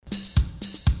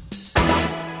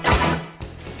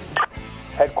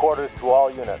Headquarters to all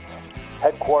units.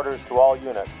 Headquarters to all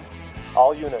units.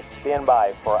 All units stand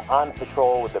by for On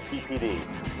Patrol with the PPD,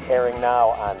 airing now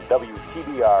on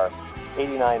WTBR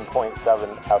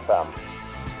 89.7 FM.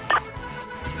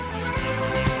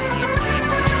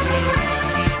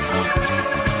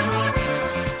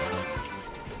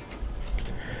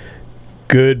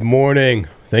 Good morning.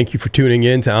 Thank you for tuning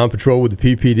in to On Patrol with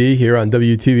the PPD here on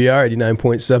WTBR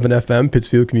 89.7 FM,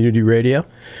 Pittsfield Community Radio.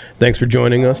 Thanks for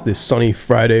joining us this sunny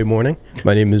Friday morning.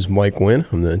 My name is Mike Wynn.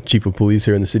 I'm the Chief of Police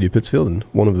here in the city of Pittsfield and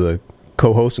one of the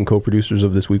co-hosts and co-producers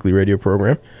of this weekly radio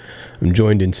program. I'm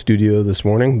joined in studio this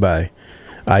morning by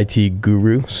IT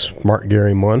guru, Smart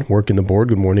Gary Munn, working the board.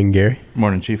 Good morning, Gary.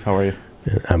 Morning, Chief. How are you?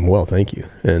 I'm well, thank you.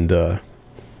 And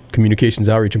Communications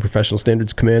Outreach and Professional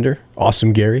Standards Commander,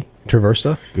 Awesome Gary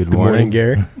Traversa. Good morning,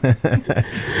 Gary.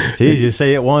 Geez, you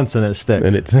say it once and it sticks.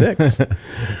 And it sticks.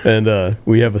 And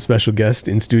we have a special guest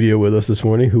in studio with us this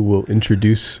morning who will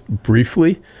introduce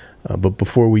briefly. But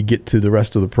before we get to the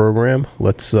rest of the program,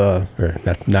 let's,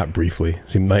 not briefly,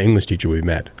 see, my English teacher will be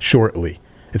mad, shortly.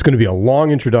 It's going to be a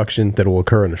long introduction that will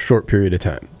occur in a short period of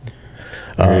time.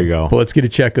 There you go. But let's get a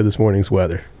check of this morning's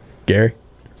weather. Gary?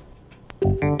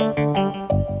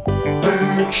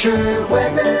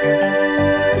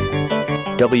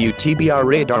 WTBR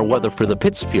radar weather for the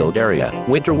Pittsfield area.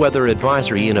 Winter weather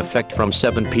advisory in effect from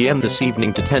 7 p.m. this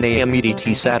evening to 10 a.m.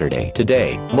 EDT Saturday.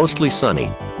 Today, mostly sunny.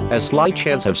 A slight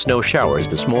chance of snow showers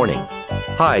this morning.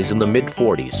 Highs in the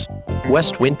mid-40s.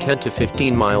 West wind 10 to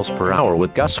 15 miles per hour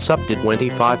with gusts up to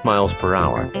 25 miles per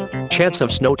hour. Chance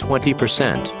of snow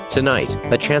 20%. Tonight,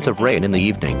 a chance of rain in the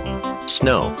evening.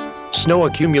 Snow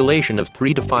accumulation of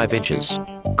 3 to 5 inches.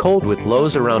 Cold with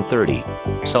lows around 30.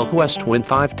 Southwest wind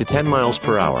 5 to 10 miles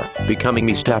per hour, becoming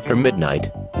east after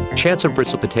midnight. Chance of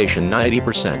precipitation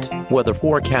 90%. Weather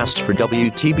forecasts for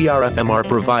WTBR FM are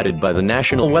provided by the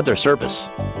National Weather Service.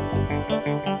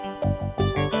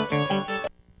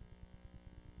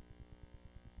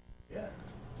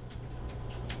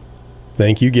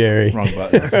 Thank you, Gary. Wrong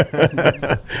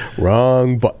button.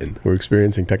 Wrong button. We're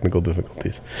experiencing technical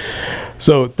difficulties.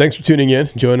 So thanks for tuning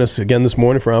in. Join us again this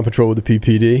morning for On Patrol with the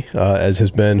PPD. As has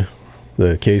been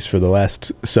the case for the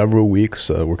last several weeks,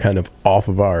 we're kind of off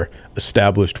of our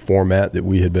established format that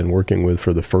we had been working with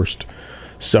for the first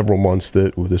several months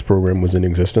that this program was in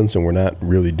existence, and we're not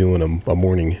really doing a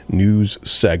morning news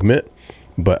segment.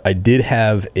 But I did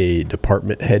have a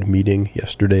department head meeting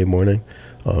yesterday morning.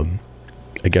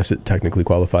 I guess it technically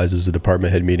qualifies as a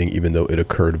department head meeting, even though it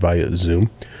occurred via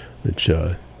Zoom, which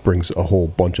brings a whole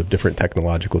bunch of different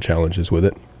technological challenges with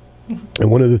it. And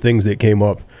one of the things that came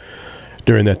up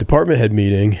during that department head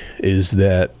meeting is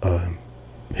that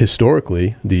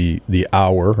historically, the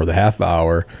hour or the half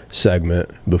hour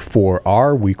segment before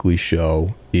our weekly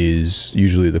show is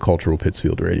usually the Cultural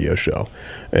Pittsfield radio show.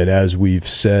 And as we've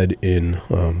said in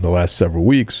the last several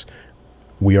weeks,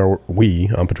 we,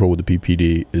 On Patrol with the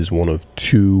PPD, is one of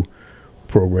two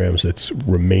programs that's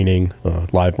remaining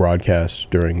live broadcasts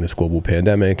during this global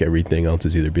pandemic. Everything else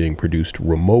is either being produced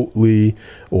remotely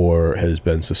or has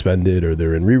been suspended or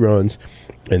they're in reruns.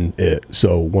 And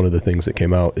so one of the things that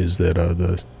came out is that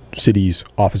the city's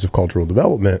Office of Cultural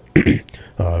Development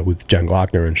with Jen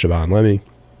Glockner and Siobhan Lemmy,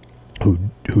 who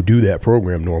do that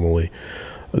program normally,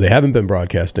 they haven't been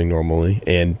broadcasting normally,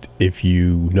 and if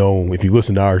you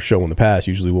listen to our show in the past,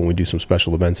 usually when we do some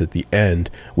special events at the end,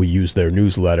 we use their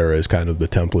newsletter as kind of the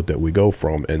template that we go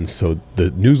from. And so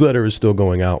the newsletter is still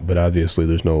going out, but obviously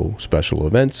there's no special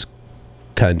events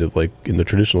kind of like in the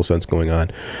traditional sense going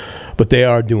on. But they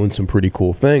are doing some pretty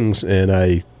cool things, and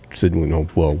I said,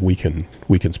 well, we can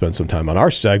spend some time on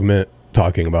our segment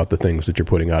talking about the things that you're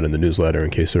putting out in the newsletter in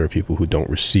case there are people who don't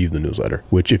receive the newsletter,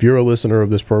 which if you're a listener of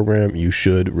this program, you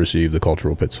should receive the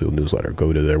Cultural Pittsfield newsletter.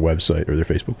 Go to their website or their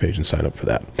Facebook page and sign up for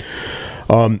that.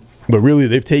 But really,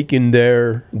 they've taken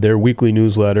their weekly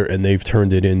newsletter and they've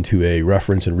turned it into a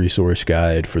reference and resource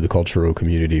guide for the cultural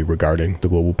community regarding the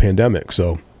global pandemic.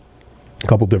 So a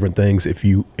couple different things. If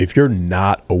you're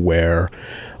not aware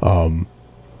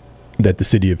that the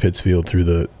City of Pittsfield, through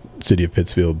the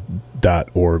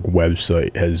cityofpittsfield.org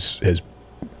website, has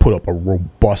put up a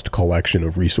robust collection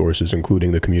of resources,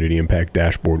 including the Community Impact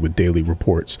Dashboard with daily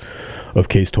reports of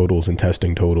case totals and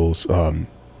testing totals.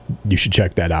 You should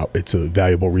check that out. It's a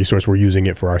valuable resource. We're using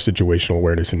it for our situational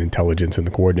awareness and intelligence in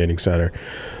the coordinating center.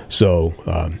 So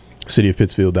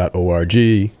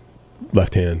cityofpittsfield.org,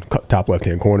 top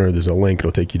left-hand corner, there's a link.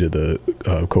 It'll take you to the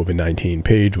COVID-19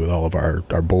 page with all of our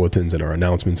bulletins and our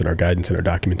announcements and our guidance and our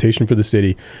documentation for the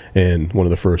city. And one of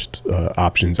the first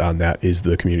options on that is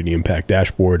the Community Impact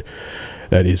Dashboard.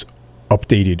 That is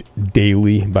updated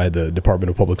daily by the Department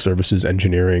of Public Services,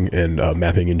 Engineering, and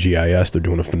Mapping and GIS. They're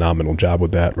doing a phenomenal job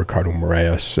with that. Ricardo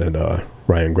Moraes and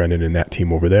Ryan Grennan and that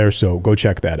team over there. So go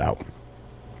check that out.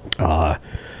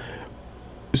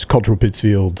 Cultural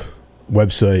Pittsfield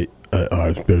website,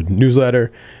 their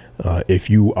newsletter. If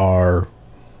you are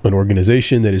an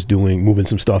organization that is moving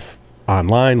some stuff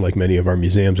online, like many of our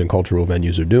museums and cultural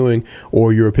venues are doing,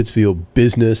 or you're a Pittsfield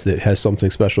business that has something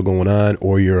special going on,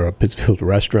 or you're a Pittsfield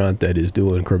restaurant that is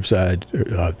doing curbside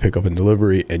pickup and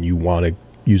delivery, and you want to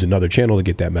use another channel to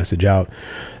get that message out,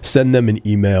 send them an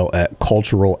email at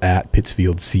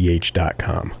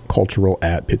cultural@pittsfieldch.com.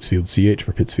 Cultural@pittsfieldch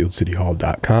for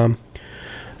pittsfieldcityhall.com.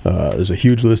 There's a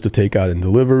huge list of takeout and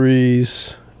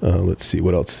deliveries. Let's see,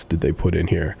 what else did they put in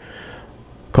here?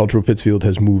 Cultural Pittsfield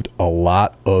has moved a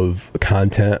lot of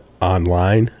content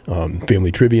online.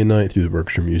 Family Trivia Night through the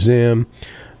Berkshire Museum.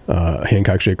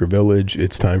 Hancock Shaker Village,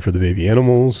 it's time for the baby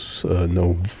animals.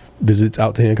 No visits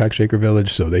out to Hancock Shaker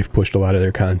Village, so they've pushed a lot of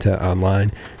their content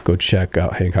online. Go check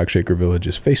out Hancock Shaker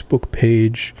Village's Facebook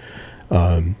page.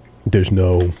 There's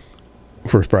no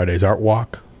First Friday's Art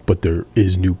Walk, but there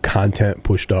is new content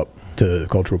pushed up to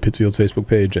Cultural Pittsfield's Facebook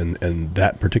page and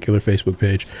that particular Facebook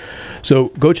page. So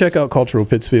go check out Cultural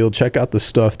Pittsfield. Check out the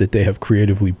stuff that they have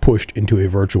creatively pushed into a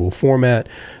virtual format.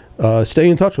 Stay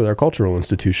in touch with our cultural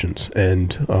institutions.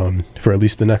 And for at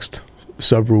least the next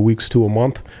several weeks to a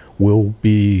month, we'll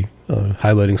be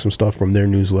highlighting some stuff from their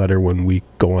newsletter when we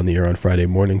go on the air on Friday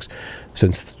mornings,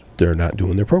 since they're not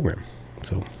doing their program.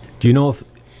 So, do you know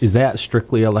is that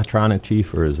strictly electronic,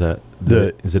 Chief, or is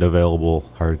is it available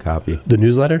hard copy? The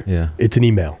newsletter? Yeah. It's an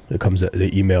email.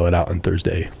 They email it out on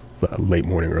Thursday, late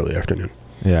morning, early afternoon.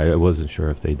 Yeah, I wasn't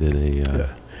sure if they did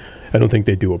Yeah. I don't think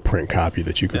they do a print copy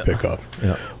that you can pick up.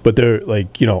 Yeah. But they're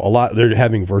they're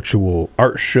having virtual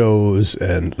art shows,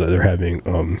 and they're having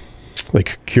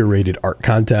curated art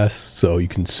contests, so you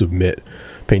can submit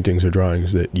paintings or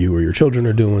drawings that you or your children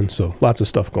are doing. So lots of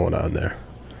stuff going on there.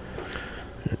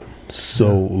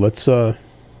 So let's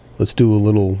do a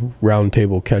little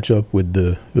roundtable catch up with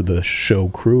the show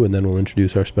crew, and then we'll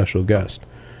introduce our special guest.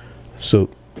 So,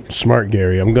 Smart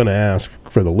Gary, I'm going to ask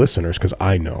for the listeners, because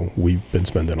I know we've been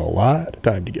spending a lot of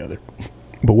time together.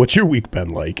 But what's your week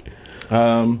been like?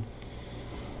 Well,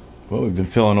 we've been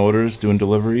filling orders, doing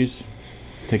deliveries,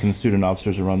 taking the student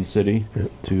officers around the city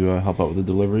to help out with the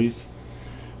deliveries,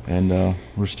 and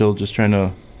we're still just trying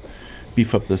to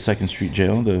beef up the 2nd Street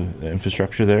Jail, the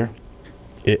infrastructure there.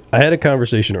 I had a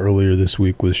conversation earlier this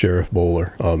week with Sheriff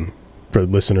Bowler. For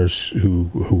listeners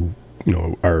who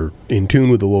are in tune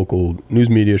with the local news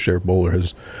media, Sheriff Bowler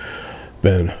has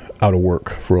been out of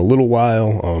work for a little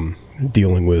while,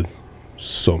 dealing with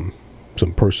some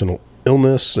personal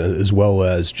illness, as well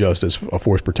as just as a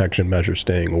force protection measure,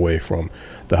 staying away from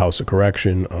the House of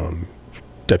Correction.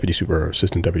 Deputy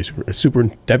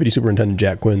Superintendent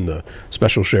Jack Quinn, the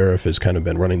special sheriff, has kind of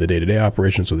been running the day-to-day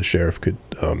operation, so the sheriff could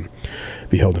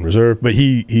be held in reserve. But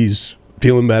he's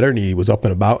feeling better, and he was up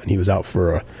and about, and he was out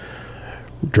for a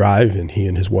drive, and he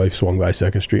and his wife swung by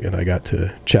 2nd Street, and I got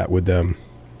to chat with them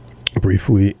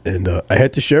briefly. And I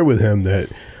had to share with him that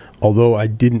although I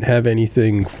didn't have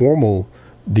anything formal,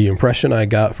 the impression I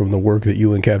got from the work that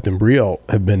you and Captain Brielt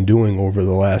have been doing over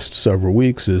the last several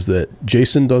weeks is that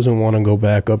Jason doesn't want to go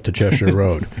back up to Cheshire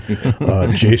Road.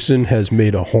 Jason has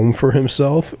made a home for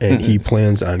himself, and he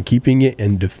plans on keeping it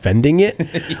and defending it.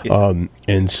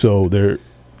 And so there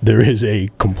is a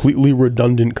completely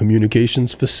redundant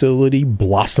communications facility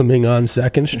blossoming on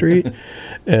 2nd Street.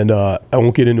 And I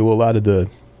won't get into a lot of the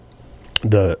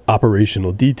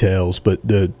operational details, but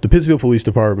the Pittsfield Police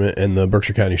Department and the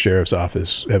Berkshire County Sheriff's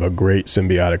Office have a great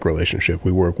symbiotic relationship.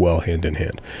 We work well hand in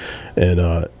hand.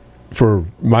 And for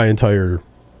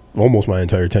almost my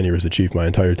entire tenure as the chief, my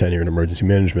entire tenure in emergency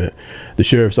management, the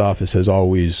Sheriff's Office has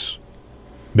always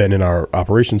been in our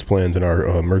operations plans and our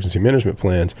emergency management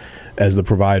plans as the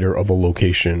provider of a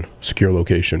secure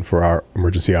location for our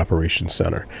emergency operations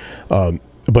center.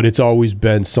 But it's always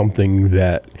been something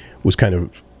that was kind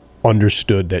of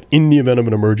understood, that in the event of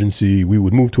an emergency, we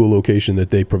would move to a location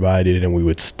that they provided, and we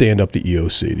would stand up the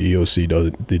EOC. The EOC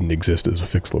didn't exist as a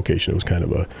fixed location. It was kind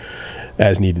of a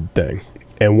as-needed thing.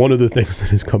 And one of the things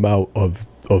that has come out of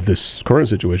this current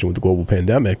situation with the global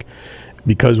pandemic,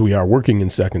 because we are working in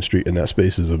 2nd Street and that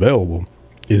space is available,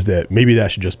 is that maybe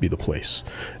that should just be the place.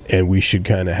 And we should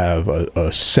kind of have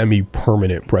a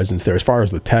semi-permanent presence there as far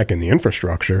as the tech and the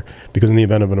infrastructure, because in the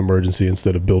event of an emergency,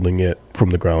 instead of building it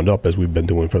from the ground up as we've been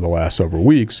doing for the last several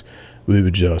weeks, we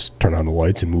would just turn on the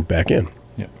lights and move back in.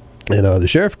 Yeah. And the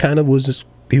sheriff kind of was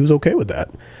okay with that.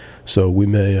 So we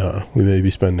may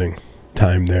be spending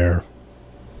time there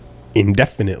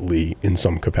indefinitely in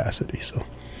some capacity. So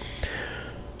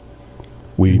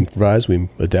we improvise, we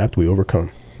adapt, we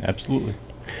overcome. Absolutely.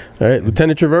 All right,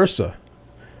 Lieutenant Traversa.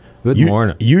 Good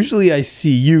morning. Usually I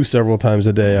see you several times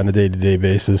a day on a day-to-day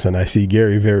basis, and I see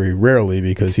Gary very rarely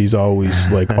because he's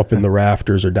always like up in the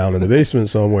rafters or down in the basement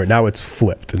somewhere. Now it's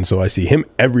flipped, and so I see him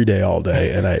every day all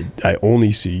day, and I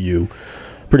only see you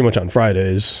pretty much on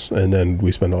Fridays, and then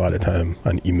we spend a lot of time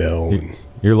on email. And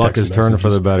your luck is turning for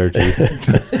the better, Chief.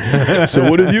 So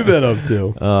what have you been up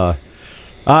to?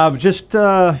 Just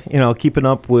keeping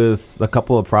up with a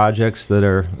couple of projects that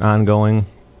are ongoing.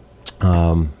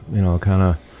 Kind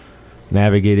of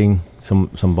navigating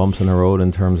some bumps in the road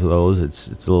in terms of those. It's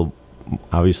a little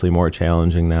obviously more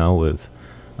challenging now with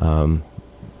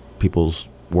people's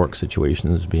work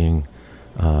situations being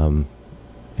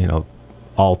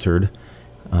altered.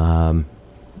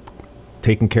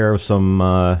 Taking care of some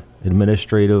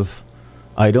administrative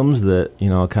items that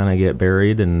kind of get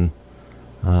buried, and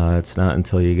it's not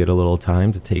until you get a little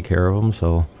time to take care of them.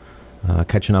 So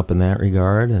catching up in that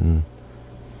regard, and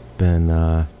been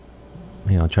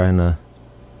trying to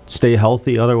stay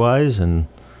healthy otherwise, and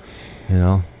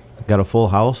got a full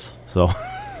house, so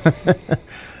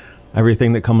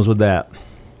everything that comes with that.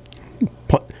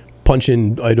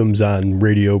 Punching items on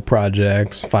radio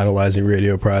projects, finalizing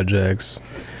radio projects.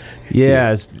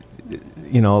 Yeah, it's,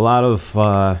 a lot of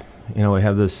we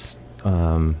have this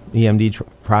EMD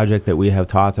project that we have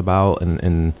talked about,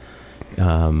 and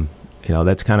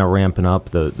that's kind of ramping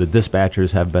up. The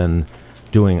dispatchers have been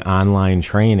doing online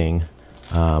training,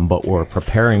 but we're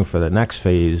preparing for the next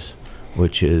phase,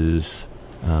 which is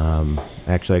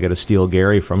actually I got to steal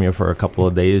Gary from you for a couple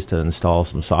of days to install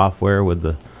some software with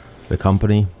the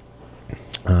company,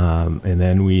 and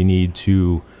then we need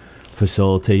to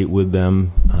facilitate with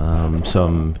them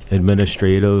some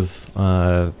administrative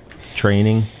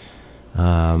training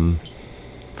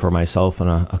for myself and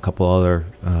a couple other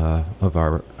of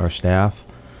our staff,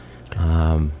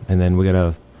 and then we got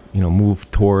to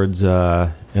move towards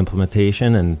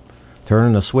implementation and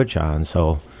turning the switch on.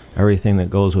 So everything that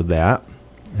goes with that,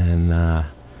 and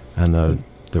on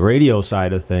the radio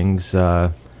side of things,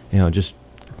 just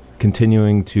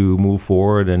continuing to move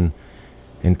forward and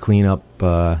clean up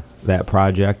that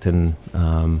project, and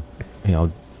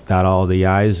dot all the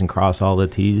I's and cross all the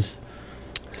T's.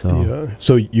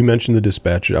 So you mentioned the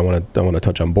dispatcher. I want to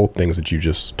touch on both things that you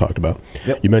just talked about.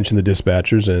 Yep. You mentioned the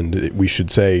dispatchers, and we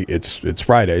should say it's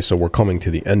Friday, so we're coming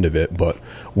to the end of it. But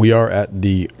we are at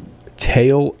the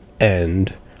tail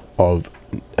end of,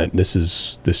 and this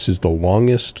is the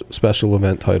longest special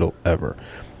event title ever,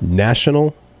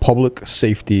 National Public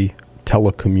Safety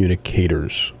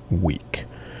Telecommunicators Week.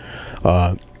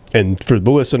 And for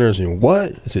the listeners,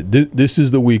 what is it? This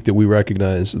is the week that we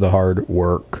recognize the hard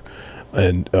work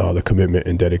and the commitment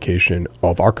and dedication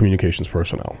of our communications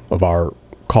personnel, of our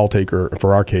call taker,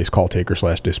 for our case, call taker /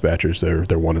 dispatchers.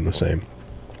 They're one and the same.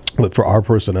 But for our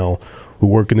personnel who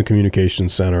work in the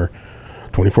communications center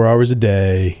 24 hours a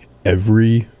day,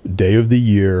 every day of the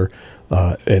year,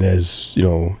 and as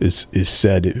is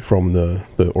said from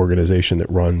the organization that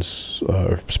runs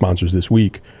sponsors this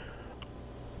week,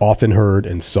 often heard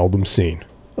and seldom seen.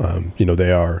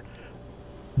 They are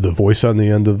the voice on the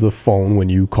end of the phone when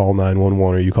you call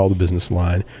 911 or you call the business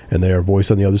line, and they are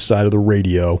voice on the other side of the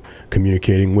radio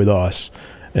communicating with us.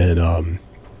 And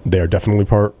they are definitely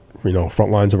front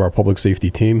lines of our public safety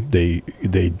team. They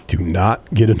do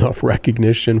not get enough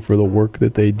recognition for the work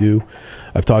that they do.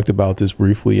 I've talked about this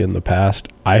briefly in the past.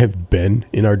 I have been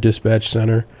in our dispatch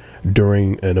center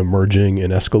during an emerging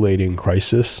and escalating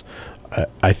crisis.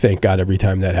 I thank God every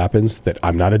time that happens that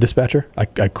I'm not a dispatcher. I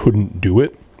couldn't do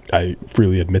it. I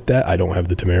freely admit that. I don't have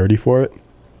the temerity for it.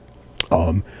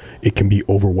 It can be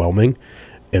overwhelming,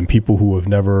 and people who have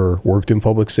never worked in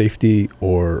public safety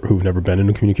or who've never been in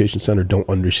a communication center don't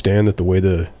understand that the way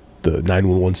the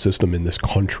 911 system in this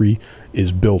country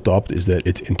is built up is that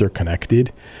it's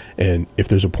interconnected, and if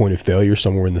there's a point of failure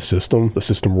somewhere in the system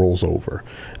rolls over.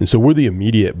 And so we're the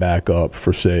immediate backup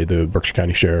for, say, the Berkshire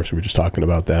County Sheriffs. We were just talking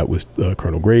about that with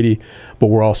Colonel Grady, but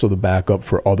we're also the backup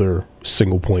for other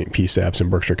single point PSAPs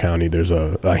in Berkshire County. There's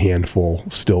a handful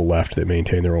still left that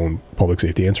maintain their own public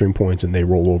safety answering points, and they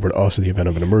roll over to us in the event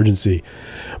of an emergency.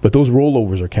 But those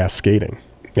rollovers are cascading.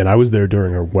 And I was there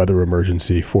during a weather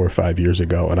emergency 4 or 5 years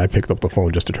ago, and I picked up the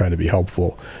phone just to try to be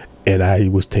helpful. And I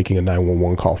was taking a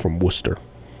 911 call from Worcester.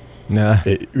 Every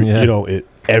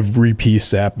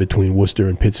PSAP between Worcester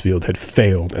and Pittsfield had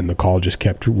failed, and the call just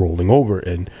kept rolling over.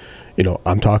 And,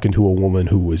 I'm talking to a woman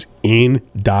who was in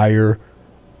dire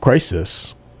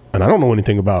crisis, and I don't know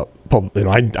anything about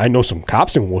I know some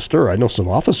cops in Worcester. I know some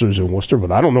officers in Worcester,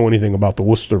 but I don't know anything about the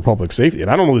Worcester public safety, and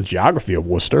I don't know the geography of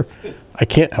Worcester. I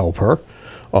can't help her.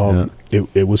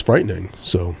 It was frightening.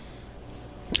 So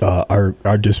our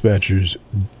dispatchers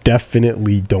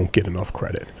definitely don't get enough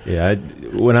credit. Yeah,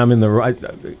 when I'm in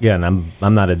again, I'm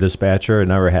not a dispatcher. I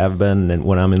never have been. And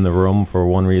when I'm in the room for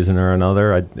one reason or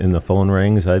another, and the phone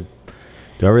rings, I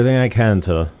do everything I can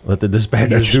to let the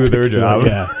dispatchers do their job.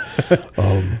 Yeah.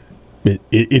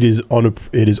 It is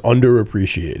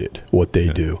underappreciated what they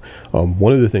do.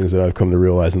 One of the things that I've come to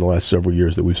realize in the last several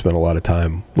years that we've spent a lot of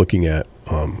time looking at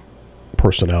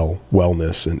personnel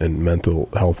wellness and mental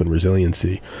health and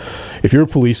resiliency. If you're a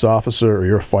police officer or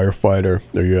you're a firefighter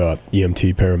or you're a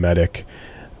EMT paramedic,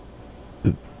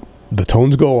 the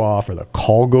tones go off or the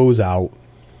call goes out,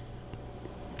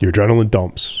 your adrenaline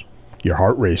dumps, your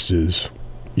heart races,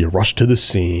 you rush to the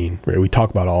scene, right? We talk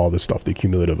about all this stuff, the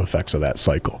cumulative effects of that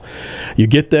cycle. You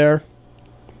get there,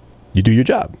 you do your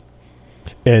job.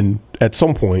 And at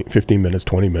some point, 15 minutes,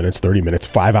 20 minutes, 30 minutes,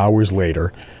 5 hours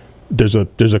later, there's a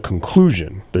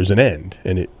conclusion, there's an end.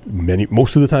 And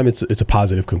most of the time it's a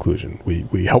positive conclusion.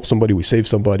 We help somebody, we save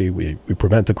somebody, we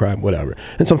prevent a crime, whatever.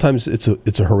 And sometimes it's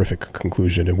a horrific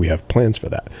conclusion and we have plans for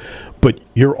that. But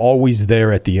you're always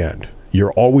there at the end.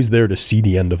 You're always there to see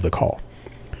the end of the call.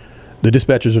 The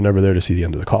dispatchers are never there to see the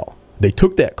end of the call. They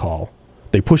took that call,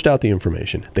 they pushed out the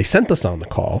information, they sent us on the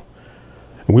call,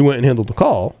 and we went and handled the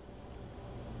call,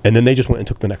 and then they just went and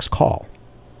took the next call.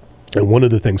 And one of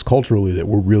the things culturally that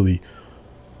we're really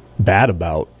bad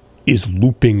about is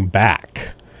looping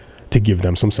back to give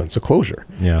them some sense of closure.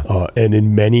 Yeah. And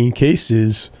in many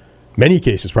cases,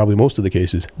 probably most of the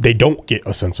cases, they don't get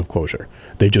a sense of closure.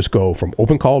 They just go from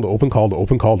open call to open call to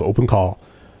open call to open call.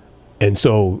 And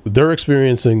so they're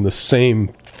experiencing the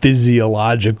same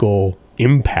physiological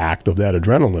impact of that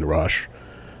adrenaline rush,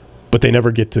 but they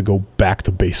never get to go back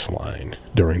to baseline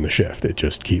during the shift. It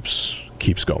just keeps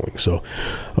going. So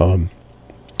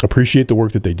appreciate the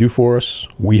work that they do for us.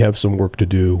 We have some work to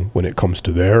do when it comes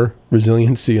to their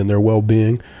resiliency and their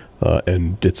well-being.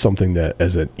 And it's something that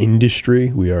as an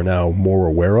industry, we are now more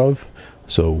aware of.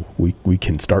 So we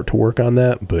can start to work on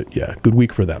that. But yeah, good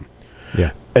week for them.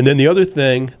 Yeah. And then the other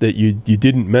thing that you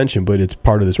didn't mention, but it's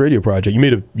part of this radio project,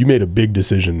 you made a big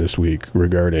decision this week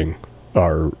regarding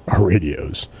our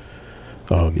radios.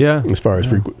 As far as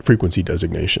frequency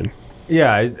designation.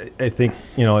 Yeah, I think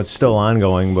it's still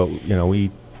ongoing, but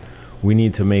we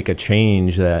need to make a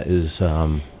change that is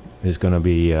going to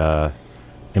be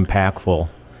impactful,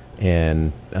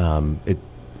 and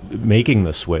making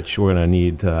the switch. We're going to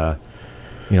need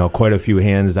quite a few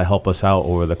hands to help us out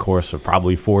over the course of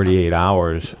probably 48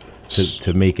 hours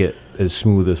to make it as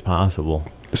smooth as possible.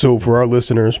 So for our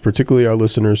listeners, particularly our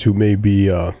listeners who may be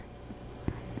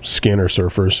scanner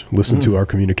surfers, listen to our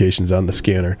communications on the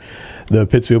scanner. The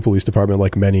Pittsfield Police Department,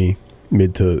 like many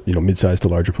mid-sized to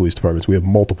larger police departments, we have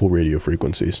multiple radio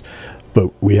frequencies,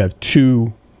 but we have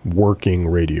two working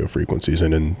radio frequencies,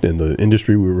 and in the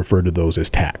industry we refer to those as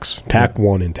TACs, TAC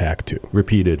 1 and TAC 2.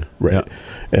 Repeated. Right. Yeah.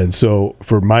 And so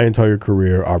for my entire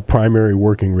career, our primary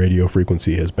working radio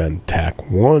frequency has been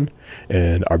TAC 1,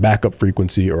 and our backup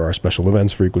frequency or our special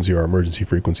events frequency or our emergency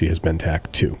frequency has been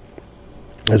TAC 2.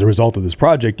 As a result of this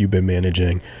project, you've been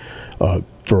managing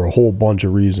for a whole bunch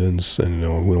of reasons, and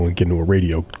we don't get into a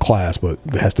radio class, but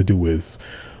it has to do with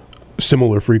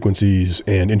similar frequencies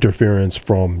and interference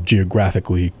from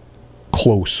geographically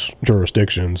close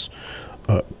jurisdictions.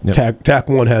 TAC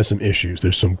 1 has some issues.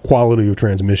 There's some quality of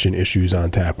transmission issues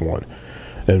on TAC 1.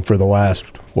 And for the last,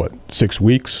 6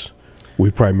 weeks,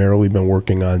 we've primarily been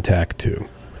working on TAC 2.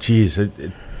 Geez, it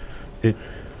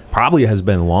probably has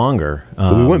been longer.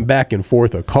 We went back and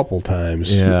forth a couple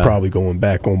times, probably going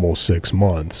back almost 6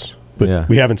 months. But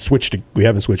we haven't switched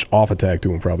off of TAC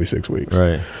 2 in probably 6 weeks.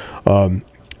 Right.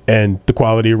 And the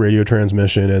quality of radio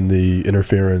transmission and the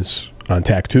interference on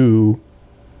TAC 2,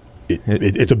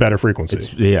 it's a better frequency.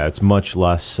 It's much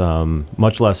less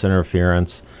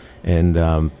interference,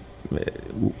 and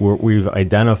we've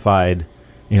identified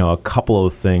a couple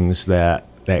of things that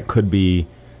could be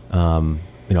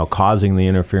causing the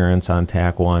interference on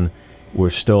TAC 1.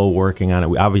 We're still working on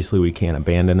it. Obviously, we can't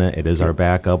abandon it. It is our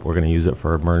backup. We're going to use it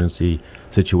for emergency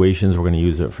situations. We're going to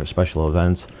use it for special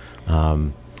events.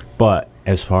 But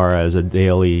as far as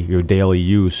your daily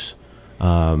use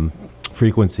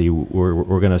frequency,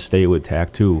 we're going to stay with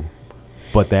TAC 2.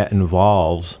 But that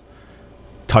involves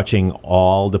touching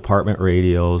all department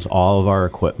radios, all of our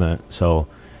equipment. So,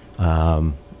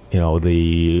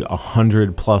 the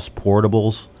 100 plus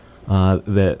portables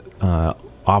that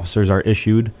officers are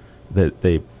issued that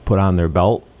they put on their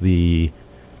belt, the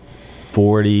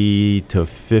 40 to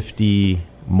 50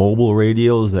 mobile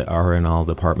radios that are in all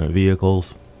department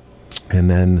vehicles. And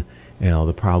then,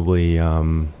 probably,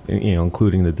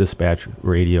 including the dispatch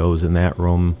radios in that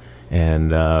room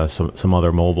and some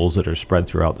other mobiles that are spread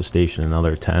throughout the station,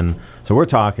 another 10. So we're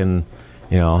talking,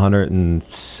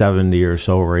 170 or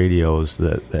so radios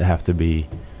that have to be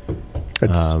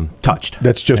touched.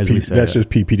 That's just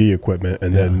PPD equipment,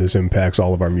 and then this impacts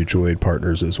all of our mutual aid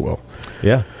partners as well.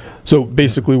 Yeah. So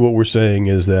basically, what we're saying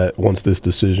is that once this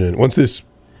decision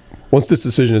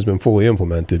has been fully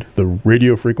implemented, the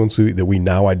radio frequency that we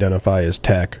now identify as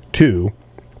TAC 2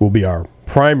 will be our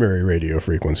primary radio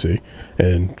frequency,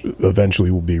 and eventually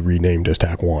will be renamed as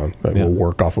TAC 1. And we'll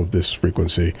work off of this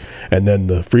frequency. And then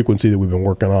the frequency that we've been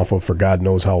working off of for God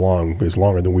knows how long, is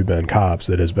longer than we've been cops,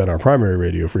 that has been our primary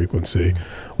radio frequency,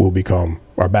 will become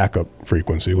our backup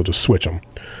frequency. We'll just switch them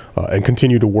and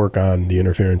continue to work on the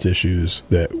interference issues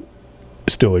that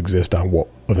still exist on what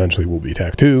eventually will be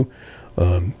TAC 2.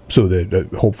 So that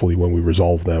hopefully when we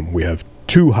resolve them, we have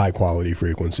 2 high-quality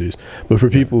frequencies. But for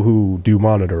people who do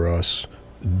monitor us,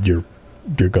 you're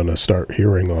going to start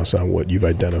hearing us on what you've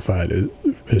identified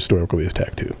historically as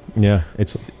TAC 2. Yeah,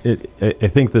 I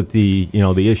think that the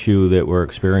issue that we're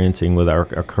experiencing with our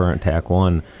current TAC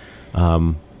 1,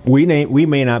 we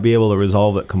may not be able to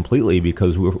resolve it completely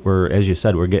because we're, as you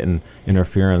said, we're getting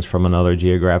interference from another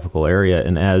geographical area,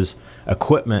 and as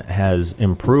equipment has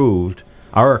improved.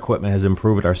 Our equipment has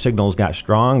improved. Our signals got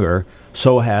stronger.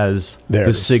 So has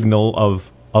the signal of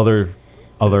other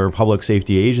public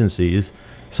safety agencies.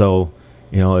 So,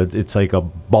 it's like a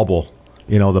bubble.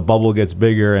 The bubble gets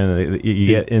bigger, and you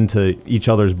get into each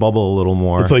other's bubble a little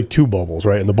more. It's like 2 bubbles,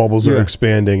 right? And the bubbles are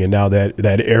expanding, and now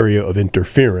that area of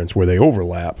interference where they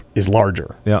overlap is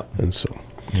larger. Yeah. And so,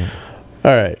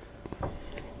 all right.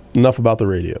 Enough about the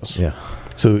radios. Yeah.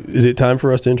 So, is it time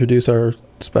for us to introduce our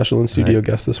special in-studio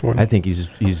guest this morning? I think he's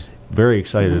very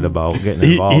excited about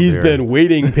getting involved. He's been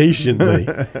waiting patiently,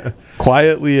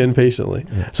 quietly and patiently.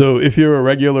 Yeah. So if you're a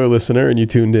regular listener and you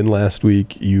tuned in last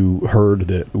week, you heard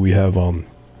that we have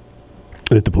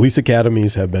that the police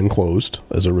academies have been closed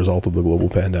as a result of the global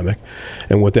pandemic.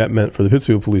 And what that meant for the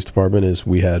Pittsfield Police Department is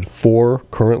we had 4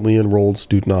 currently enrolled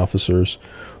student officers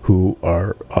who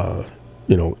are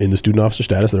in the student officer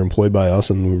status. They're employed by us,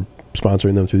 and we're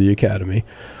sponsoring them through the academy.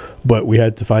 But we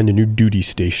had to find a new duty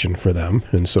station for them.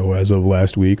 And so as of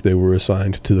last week, they were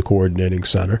assigned to the coordinating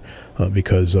center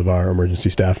because of our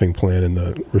emergency staffing plan and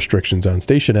the restrictions on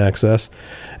station access.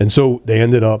 And so they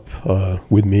ended up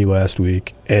with me last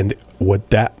week. And what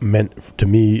that meant to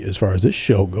me as far as this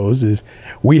show goes is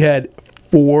we had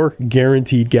 4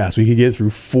 guaranteed guests. We could get through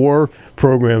 4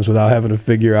 programs without having to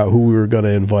figure out who we were going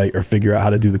to invite or figure out how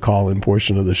to do the call-in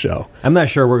portion of the show. I'm not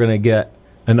sure we're going to get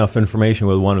enough information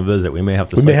with one visit. We may have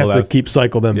to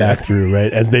cycle them back through,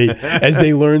 right? As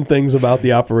they learn things about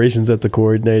the operations at the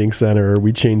coordinating center, or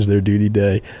we change their duty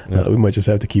day. We might just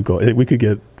have to keep going. We could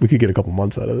get a couple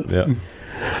months out of this. Yeah.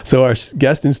 So our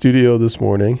guest in studio this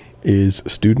morning is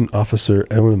Student Officer.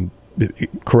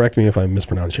 Correct me if I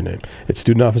mispronounce your name. It's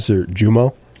Student Officer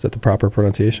Jumo. Is that the proper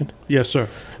pronunciation? Yes, sir.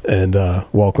 And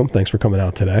welcome. Thanks for coming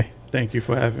out today. Thank you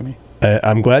for having me.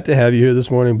 I'm glad to have you here this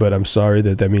morning, but I'm sorry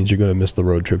that means you're going to miss the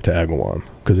road trip to Agawam,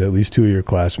 because at least 2 of your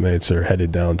classmates are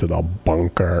headed down to the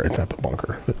bunker. It's not the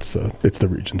bunker. It's the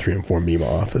Region 3 and 4 MEMA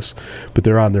office. But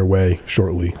they're on their way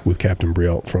shortly with Captain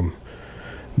Brielt from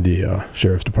the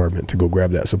Sheriff's Department to go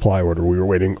grab that supply order we were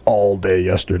waiting all day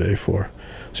yesterday for.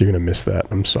 So you're going to miss that.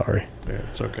 I'm sorry. Yeah,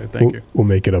 it's okay. Thank you. We'll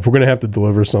make it up. We're going to have to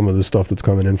deliver some of the stuff that's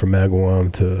coming in from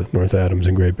Agawam to North Adams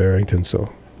and Great Barrington,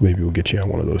 so maybe we'll get you on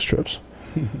one of those trips.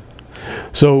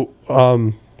 So,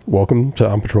 welcome to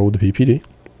On Patrol with the PPD.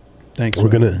 Thanks. We're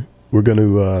gonna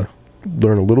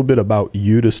learn a little bit about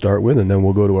you to start with, and then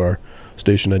we'll go to our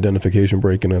station identification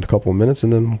break in a couple of minutes,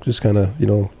 and then just kind of,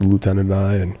 the lieutenant and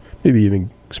I, and maybe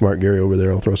even Smart Gary over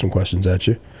there, will throw some questions at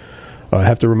you. I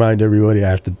have to remind everybody I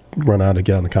have to run out and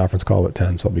get on the conference call at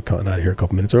 10, so I'll be cutting out of here a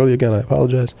couple minutes early again. I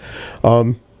apologize.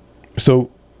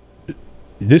 So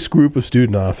this group of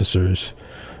student officers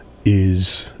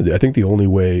is, I think, the only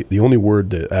word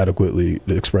that adequately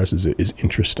expresses it is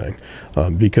interesting,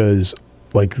 because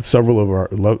like several of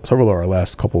our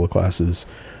last couple of classes,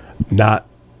 not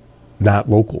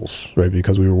locals, right?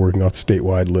 Because we were working off the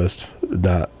statewide list,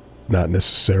 not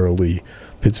necessarily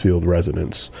Pittsfield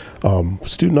residents.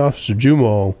 Student Officer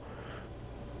Jumo,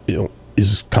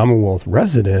 is Commonwealth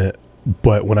resident,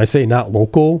 but when I say not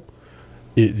local,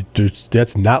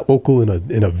 that's not local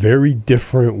in a very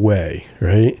different way,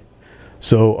 right?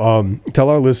 So tell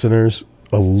our listeners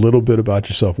a little bit about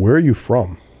yourself. Where are you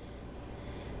from?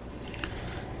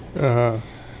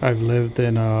 I've lived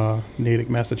in Natick,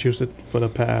 Massachusetts for the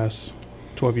past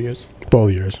 12 years.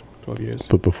 12 years. 12 years.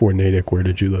 But before Natick, where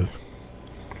did you live?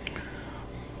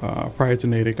 Prior to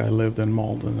Natick, I lived in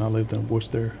Malden. I lived in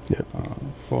Worcester Yeah.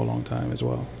 for a long time as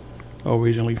well.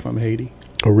 Originally from Haiti.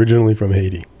 Originally from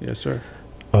Haiti. Yes, sir.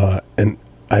 And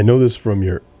I know this from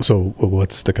your, so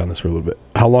let's stick on this for a little bit.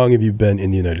 How long have you been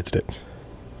in the United States?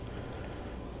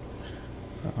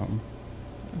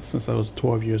 Since I was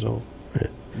 12 years old. Right.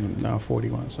 Now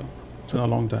 41, so it's been a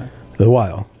long time. A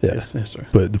while, yeah. Yes, sir.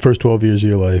 But the first 12 years of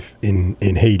your life in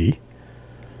Haiti,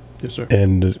 Yes, sir.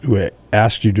 and we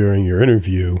asked you during your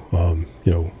interview,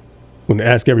 when I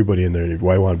ask everybody in their interview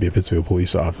why you want to be a Pittsfield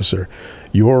police officer,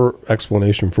 your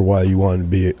explanation for why you wanted to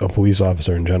be a police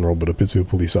officer in general, but a Pittsfield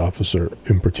police officer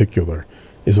in particular,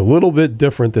 is a little bit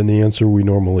different than the answer we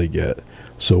normally get.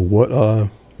 So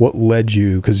what led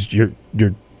you? Because you're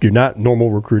not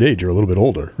normal recruit age. You're a little bit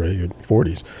older, right? You're in your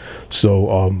 40s.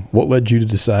 So what led you to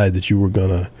decide that you were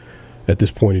gonna, at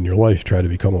this point in your life, try to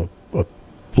become a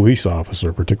police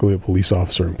officer, particularly a police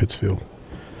officer in Pittsfield?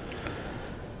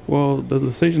 Well, the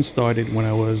decision started when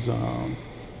I was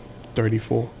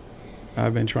 34.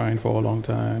 I've been trying for a long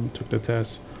time, took the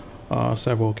test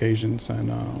several occasions,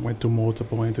 and went to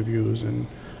multiple interviews, and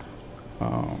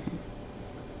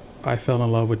I fell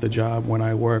in love with the job when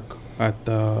I work at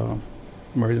the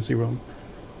emergency room.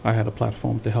 I had a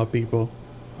platform to help people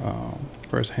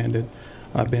first-handed.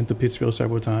 I've been to Pittsfield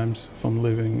several times from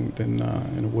living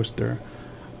in Worcester,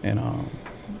 and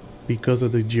because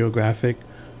of the geographic,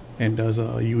 and there's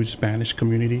a huge Spanish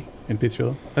community in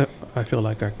Pittsfield, I feel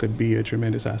like I could be a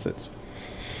tremendous asset.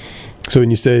 So when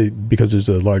you say because there's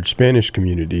a large Spanish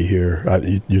community here,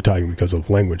 you're talking because of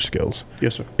language skills.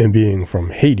 Yes, sir. And being from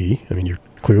Haiti, I mean, you're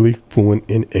clearly fluent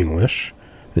in English,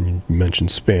 and you mentioned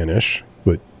Spanish,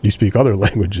 but you speak other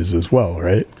languages as well,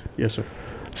 right? Yes, sir.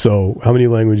 So how many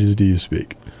languages do you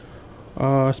speak?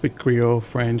 I speak Creole,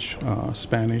 French,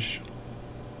 Spanish,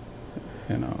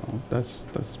 and that's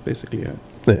basically it.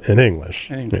 In English.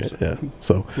 English. Yeah.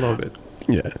 So A little bit.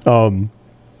 yeah. And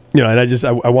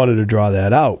I wanted to draw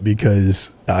that out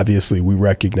because obviously we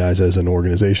recognize as an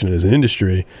organization, as an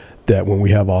industry, that when we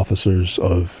have officers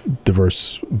of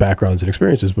diverse backgrounds and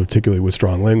experiences, particularly with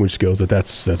strong language skills,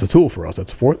 that's a tool for us.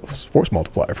 That's a force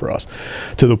multiplier for us,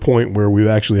 to the point where we've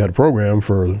actually had a program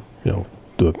for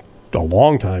a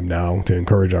long time now to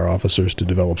encourage our officers to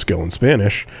develop skill in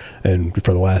Spanish. And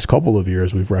for the last couple of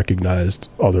years, we've recognized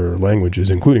other languages,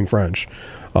 including French.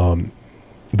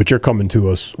 But you're coming to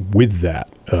us with that,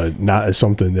 not as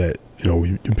something that,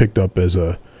 you picked up as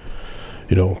a,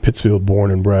 Pittsfield born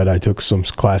and bred. I took some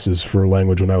classes for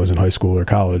language when I was in high school or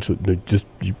college.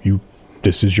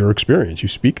 This is your experience. You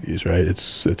speak these, right?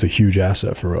 It's a huge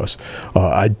asset for us.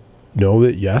 I know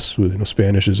that, yes,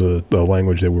 Spanish is a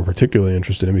language that we're particularly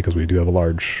interested in because we do have a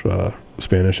large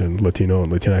Spanish and Latino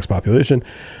and Latinx population.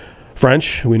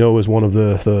 French, we know, is one of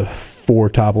the 4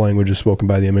 top languages spoken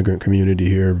by the immigrant community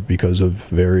here because of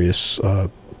various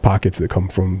pockets that come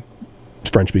from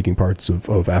French-speaking parts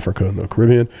of Africa and the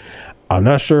Caribbean. I'm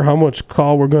not sure how much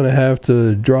call we're going to have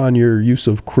to draw on your use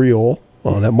of Creole.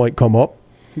 That might come up,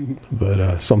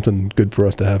 but something good for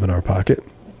us to have in our pocket.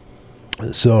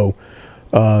 So,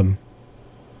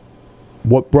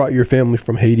 what brought your family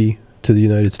from Haiti to the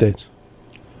United States?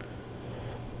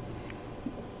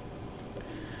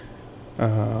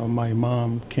 My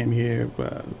mom came here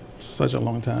such a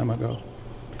long time ago.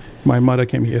 My mother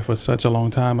came here for such a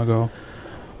long time ago.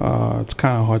 It's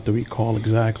kind of hard to recall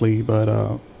exactly,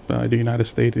 but the United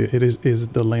States, it is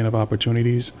the land of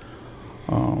opportunities.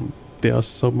 There are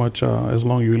so much, as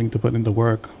long as you're willing to put in the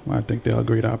work, I think there are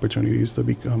great opportunities to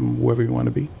become whoever you want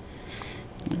to be.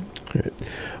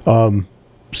 Right.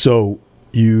 So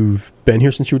you've been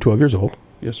here since you were 12 years old.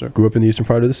 Yes, sir. Grew up in the eastern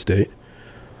part of the state.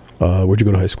 Where'd you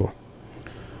go to high school?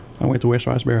 I went to West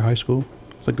Roxbury High School.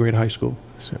 It's a great high school.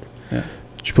 So, Yeah.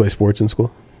 did you play sports in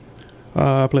school?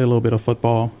 I played a little bit of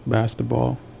football,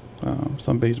 basketball,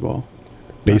 some baseball.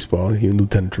 Baseball. You and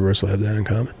Lieutenant Traversal have that in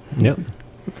common. Yep.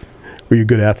 Were you a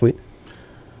good athlete?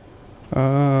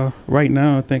 Right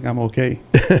now, I think I'm okay.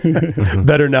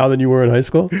 Better now than you were in high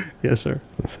school? Yes, sir.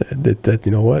 That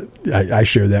you know what? I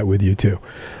share that with you too.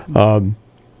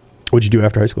 What'd you do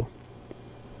after high school?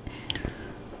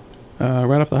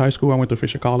 Right after high school, I went to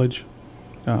Fisher College.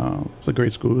 It's a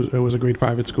great school. It was a great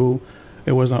private school.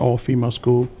 It was an all-female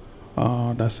school.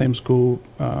 That same school,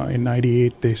 in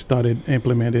 '98, they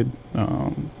implemented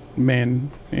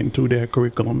men into their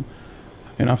curriculum.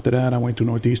 And after that, I went to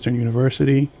Northeastern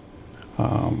University,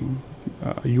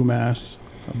 UMass,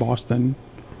 Boston,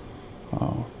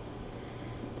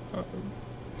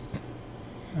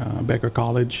 Becker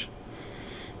College,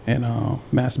 in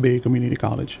Mass Bay Community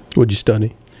College. What'd you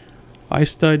study? I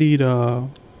studied,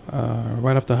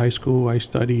 right after high school, I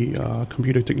studied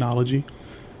computer technology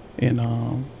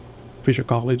in Fisher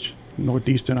College.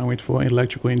 Northeastern, I went for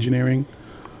electrical engineering.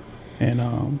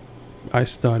 And I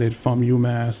started from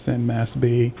UMass and Mass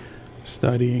Bay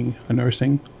studying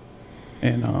nursing.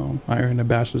 And I earned a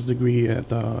bachelor's degree at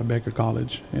Becker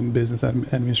College in business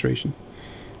administration.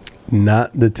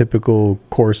 Not the typical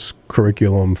course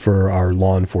curriculum for our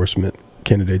law enforcement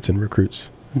candidates and recruits.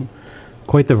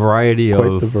 Quite the variety Quite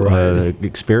of the variety.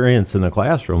 experience in the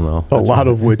classroom, though. A lot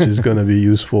of which is going to be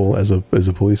useful as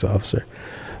a police officer.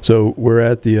 So we're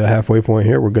at the halfway point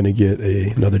here. We're going to get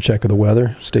another check of the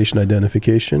weather, station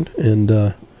identification, and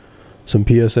some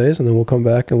PSAs, and then we'll come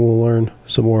back and we'll learn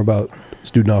some more about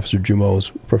Student Officer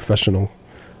Jumeau's professional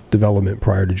development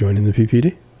prior to joining the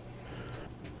PPD.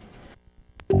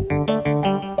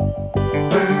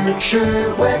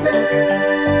 Berkshire weather.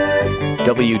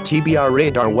 WTBR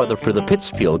radar weather for the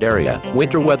Pittsfield area.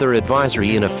 Winter weather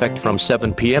advisory in effect from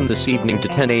 7 p.m. this evening to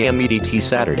 10 a.m. EDT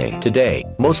Saturday. Today,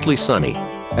 mostly sunny.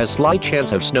 A slight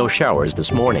chance of snow showers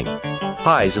this morning.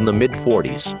 Highs in the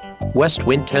mid-40s. West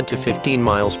wind 10 to 15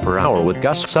 miles per hour with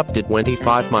gusts up to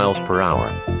 25 miles per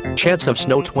hour. Chance of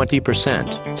snow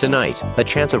 20%. Tonight, a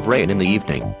chance of rain in the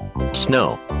evening.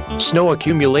 Snow. Snow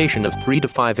accumulation of 3 to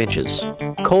 5 inches.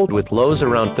 Cold with lows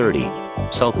around 30.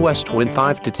 Southwest wind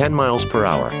 5 to 10 miles per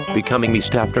hour, becoming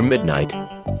east after midnight.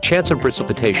 Chance of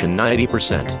precipitation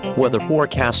 90%. Weather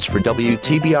forecasts for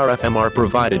WTBR FM are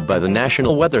provided by the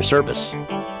National Weather Service.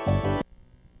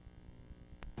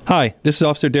 Hi, this is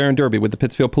Officer Darren Derby with the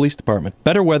Pittsfield Police Department.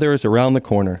 Better weather is around the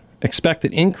corner. Expect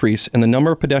an increase in the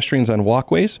number of pedestrians on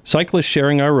walkways, cyclists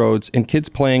sharing our roads, and kids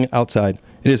playing outside.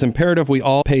 It is imperative we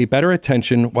all pay better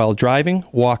attention while driving,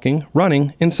 walking,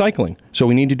 running, and cycling. So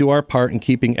we need to do our part in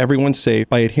keeping everyone safe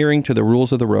by adhering to the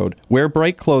rules of the road. Wear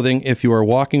bright clothing if you are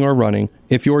walking or running.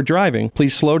 If you are driving,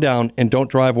 please slow down and don't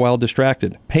drive while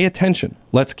distracted. Pay attention.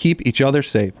 Let's keep each other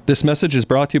safe. This message is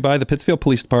brought to you by the Pittsfield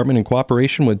Police Department in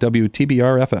cooperation with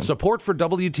WTBR FM. Support for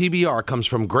WTBR comes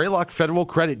from Greylock Federal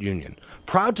Credit Union,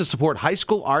 proud to support high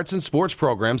school arts and sports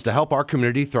programs to help our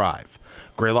community thrive.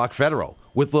 Greylock Federal,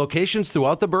 with locations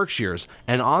throughout the Berkshires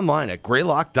and online at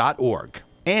greylock.org.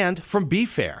 And from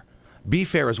BeFair.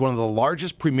 BeFair is one of the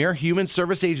largest premier human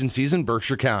service agencies in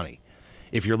Berkshire County.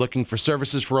 If you're looking for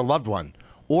services for a loved one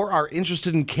or are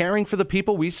interested in caring for the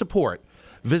people we support,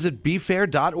 visit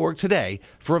befair.org today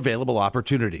for available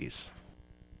opportunities.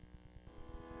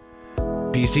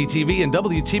 PCTV and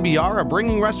WTBR are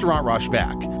bringing Restaurant Rush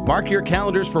back. Mark your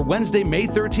calendars for Wednesday, May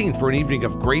 13th for an evening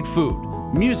of great food,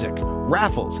 music,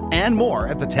 raffles, and more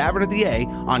at the Tavern at the A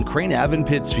on Crane Ave in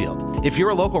Pittsfield. If you're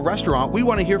a local restaurant, we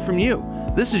want to hear from you.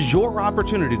 This is your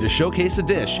opportunity to showcase a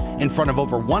dish in front of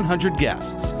over 100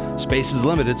 guests. Space is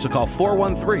limited, so call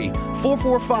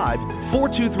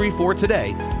 413-445-4234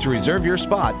 today to reserve your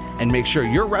spot and make sure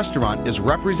your restaurant is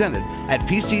represented at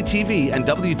PCTV and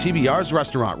WTBR's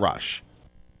Restaurant Rush.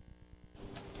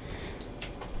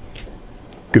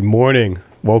 Good morning.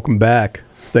 Welcome back.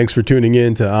 Thanks for tuning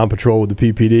in to On Patrol with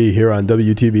the PPD here on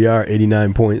WTBR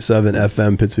 89.7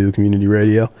 FM Pittsfield Community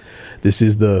Radio. This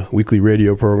is the weekly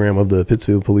radio program of the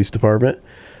Pittsfield Police Department.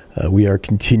 We are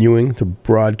continuing to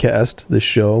broadcast this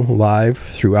show live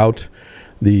throughout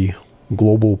the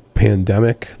global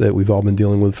pandemic that we've all been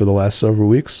dealing with for the last several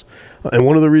weeks. And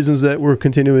one of the reasons that we're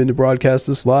continuing to broadcast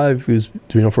this live is,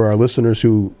 for our listeners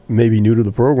who may be new to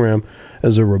the program,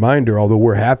 as a reminder, although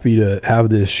we're happy to have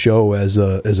this show as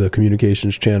a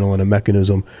communications channel and a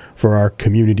mechanism for our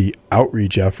community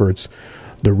outreach efforts,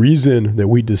 the reason that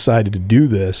we decided to do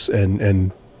this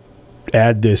and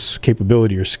add this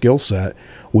capability or skill set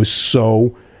was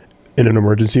so in an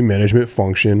emergency management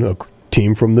function, a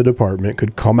team from the department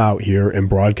could come out here and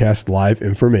broadcast live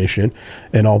information.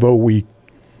 And although we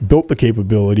built the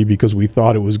capability because we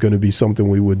thought it was going to be something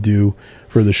we would do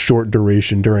for the short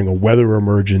duration during a weather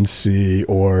emergency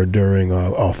or during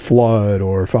a flood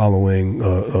or following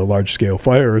a large-scale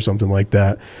fire or something like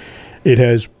that, it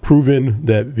has proven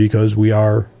that because we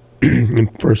are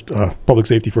public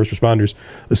safety first responders,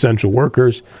 essential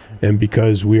workers, and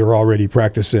because we are already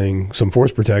practicing some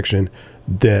force protection,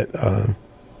 that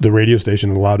the radio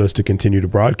station allowed us to continue to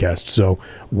broadcast. So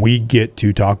we get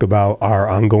to talk about our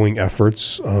ongoing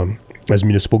efforts as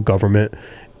municipal government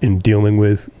in dealing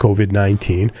with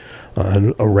COVID-19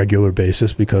 on a regular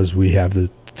basis because we have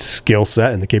the skill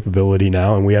set and the capability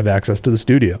now, and we have access to the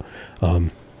studio.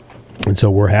 And so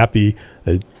we're happy,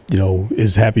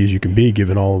 as happy as you can be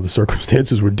given all of the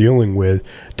circumstances we're dealing with,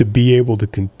 to be able to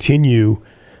continue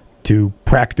to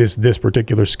practice this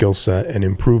particular skill set and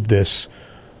improve this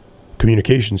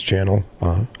communications channel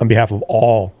on behalf of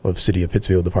all of City of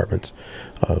Pittsfield departments.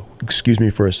 Excuse me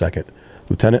for a second,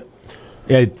 Lieutenant.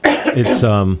 Yeah,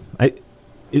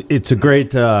 it's a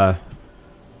great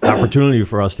opportunity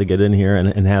for us to get in here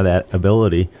and have that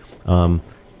ability.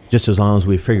 Just as long as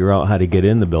we figure out how to get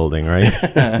in the building, right?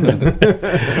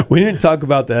 We didn't talk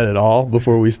about that at all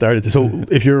before we started. So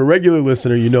if you're a regular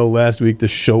listener, you know last week the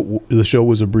show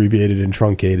was abbreviated and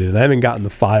truncated, and I haven't gotten the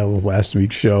file of last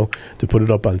week's show to put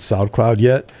it up on SoundCloud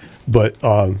yet, but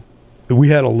we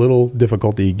had a little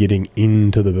difficulty getting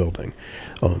into the building.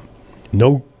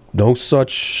 No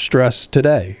such stress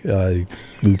today.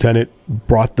 Lieutenant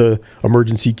brought the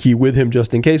emergency key with him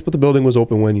just in case, but the building was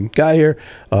open when he got here.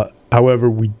 However,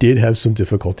 we did have some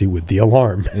difficulty with the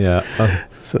alarm. Yeah.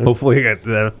 So hopefully we get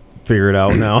that figured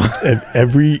out now. And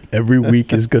every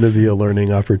week is going to be a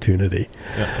learning opportunity.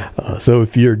 Yeah. So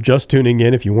if you're just tuning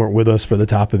in, if you weren't with us for the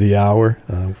top of the hour,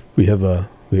 we have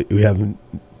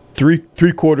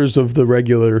three quarters of the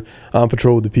regular On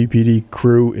Patrol with the PPD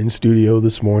crew in studio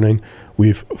this morning.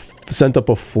 We've sent up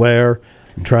a flare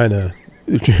and trying to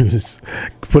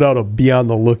put out a be on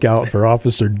the lookout for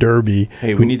Officer Derby.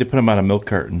 Hey, we need to put him on a milk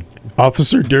carton.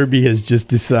 Officer Derby has just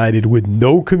decided, with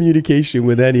no communication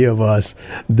with any of us,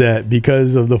 that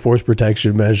because of the force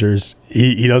protection measures,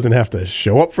 he doesn't have to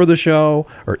show up for the show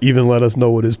or even let us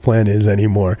know what his plan is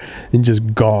anymore, and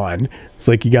just gone. It's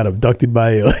like he got abducted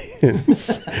by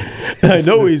aliens. I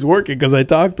know he's working because I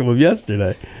talked to him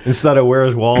yesterday. Instead of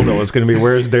 "Where's Waldo," it's going to be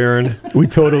 "Where's Darren?" We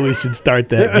totally should start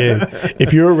that game.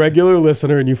 If you're a regular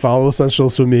listener and you follow us on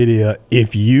social media,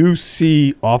 if you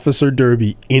see Officer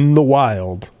Derby in the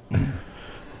wild,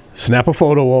 snap a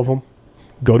photo of him,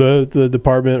 go to the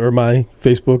department or my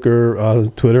Facebook or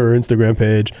Twitter or Instagram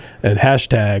page and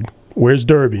hashtag "Where's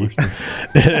Derby?"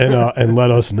 and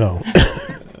let us know.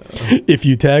 If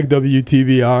you tag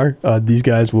WTBR, these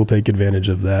guys will take advantage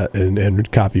of that and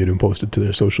copy it and post it to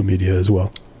their social media as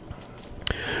well.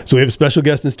 So we have a special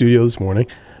guest in studio this morning.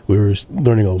 We were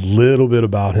learning a little bit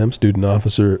about him. Student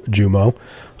Officer Jumo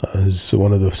is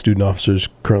one of the student officers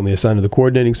currently assigned to the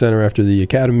coordinating center after the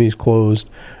academies closed,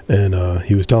 and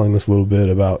he was telling us a little bit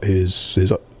about his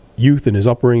youth and his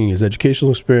upbringing, his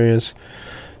educational experience.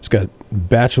 He's got a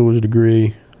bachelor's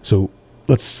degree. So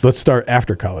let's start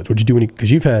after college. What'd you do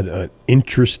because you've had an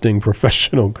interesting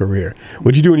professional career.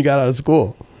 What'd you do when you got out of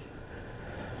school?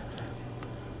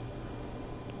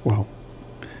 Wow.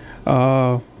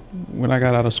 When I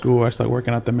got out of school, I started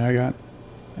working at the Marriott,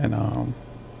 and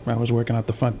I was working at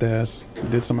the front desk,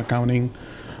 did some accounting,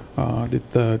 did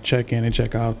the check-in and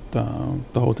check-out,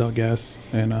 the hotel guests,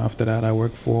 and after that I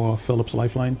worked for Phillips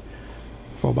Lifeline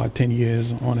for about 10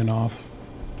 years on and off,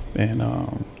 and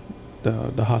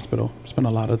the hospital. Spent a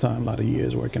lot of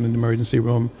years working in the emergency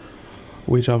room,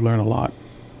 which I've learned a lot.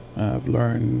 I've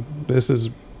learned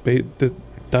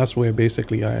that's where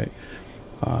basically I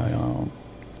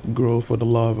grew for the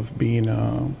love of being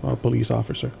a police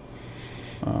officer,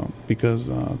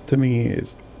 because to me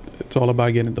it's all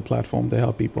about getting the platform to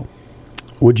help people.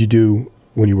 What'd you do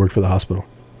when you worked for the hospital?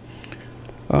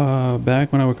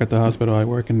 Back when I worked at the hospital, I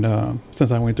worked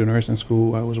since I went to nursing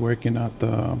school, I was working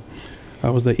I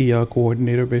was the ER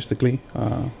coordinator basically.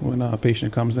 When a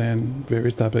patient comes in,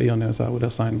 various type of illness, I would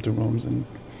assign them to rooms and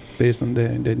based on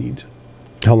their needs.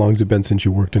 How long has it been since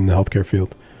you worked in the healthcare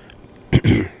field?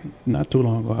 Not too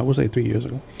long ago. I would say 3 years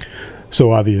ago.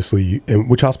 So obviously, and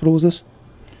which hospital was this?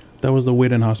 That was the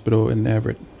Whitten Hospital in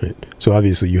Everett. Right. So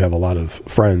obviously you have a lot of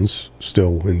friends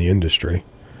still in the industry.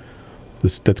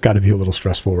 That's got to be a little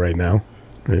stressful right now,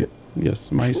 right?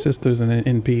 Yes. My sister's an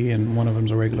NP and one of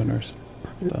them's a regular nurse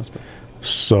at the hospital.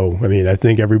 So, I mean, I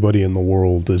think everybody in the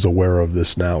world is aware of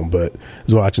this now, but I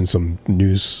was watching some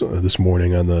news this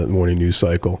morning on the morning news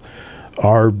cycle.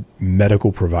 Our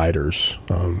medical providers,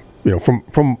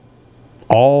 from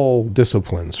all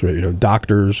disciplines, right?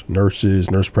 Doctors,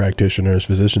 nurses, nurse practitioners,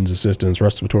 physicians assistants,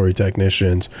 respiratory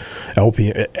technicians,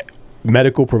 LPN,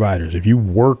 medical providers. If you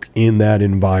work in that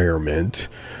environment,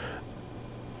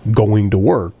 going to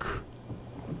work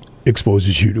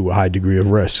exposes you to a high degree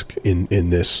of risk in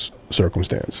this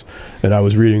circumstance. And I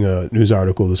was reading a news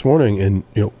article this morning, and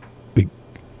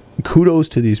kudos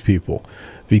to these people,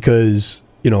 because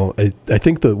I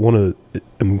think that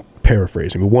I'm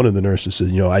paraphrasing, but one of the nurses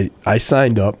said, I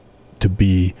signed up to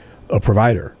be a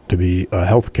provider, to be a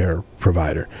healthcare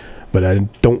provider, but I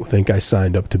don't think I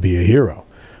signed up to be a hero,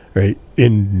 right?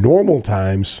 In normal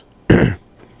times,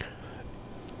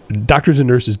 doctors and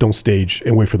nurses don't stage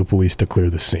and wait for the police to clear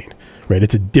the scene, right?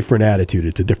 It's a different attitude.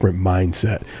 It's a different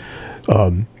mindset.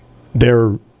 They're,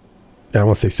 I don't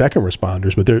want to say second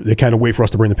responders, but they kind of wait for us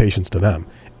to bring the patients to them.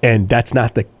 And that's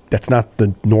not that's not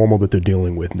the normal that they're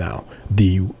dealing with now.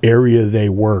 The area they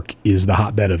work is the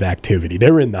hotbed of activity.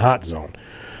 They're in the hot zone.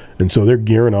 And so they're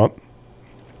gearing up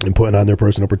and putting on their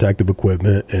personal protective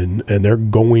equipment, and they're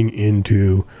going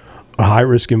into a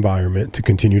high-risk environment to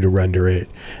continue to render aid.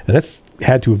 And that's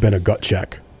had to have been a gut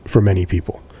check for many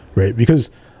people, right?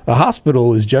 Because a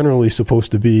hospital is generally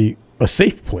supposed to be a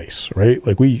safe place, right?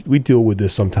 Like we deal with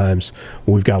this sometimes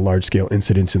when we've got large-scale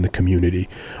incidents in the community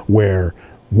where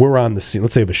we're on the scene,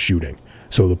 let's say of a shooting.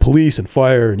 So the police and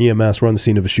fire and EMS were on the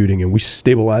scene of a shooting, and we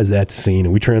stabilize that scene,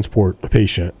 and we transport a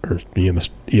patient, or EMS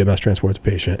transports a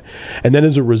patient. And then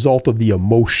as a result of the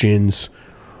emotions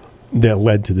that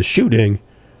led to the shooting,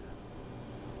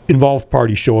 involved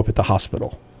parties show up at the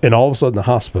hospital. And all of a sudden the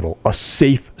hospital, a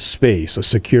safe space, a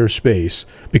secure space,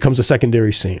 becomes a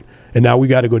secondary scene. And now we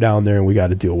got to go down there and we got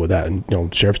to deal with that. And, you know,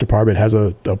 Sheriff's Department has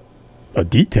a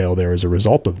detail there as a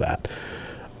result of that.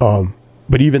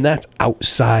 But even that's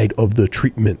outside of the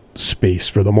treatment space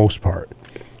for the most part.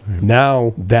 Right.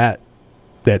 Now that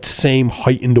same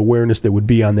heightened awareness that would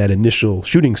be on that initial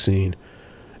shooting scene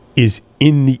is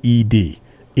in the ED.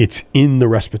 It's in the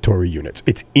respiratory units.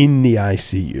 It's in the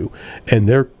ICU. And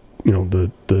they're, you know,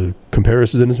 the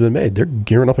comparison that has been made, they're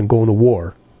gearing up and going to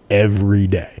war every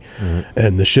day. Mm-hmm.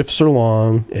 And the shifts are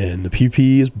long, and the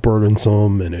PPE is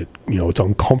burdensome, and it's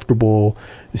uncomfortable.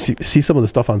 You see some of the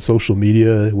stuff on social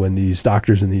media when these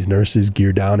doctors and these nurses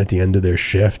gear down at the end of their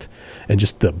shift, and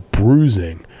just the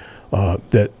bruising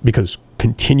that because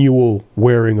continual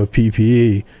wearing of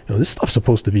PPE, this stuff's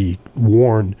supposed to be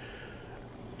worn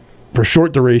for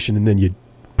short duration, and then you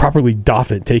properly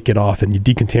doff it, take it off, and you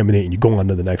decontaminate, and you go on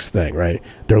to the next thing, right?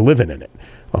 They're living in it.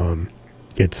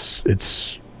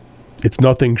 It's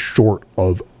nothing short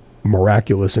of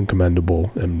miraculous and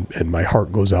commendable, and my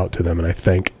heart goes out to them, and I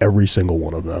thank every single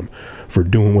one of them for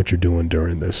doing what you're doing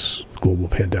during this global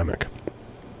pandemic.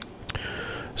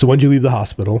 So when did you leave the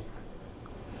hospital?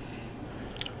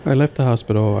 I left the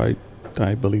hospital,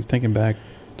 I believe, thinking back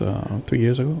 3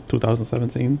 years ago,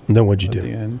 2017. And then what'd you do? At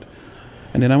the end.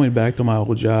 And then I went back to my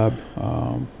old job,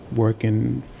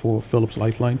 working for Philips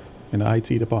Lifeline in the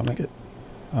IT department,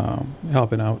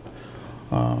 helping out.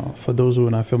 For those who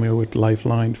are not familiar with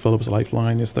Lifeline, Philips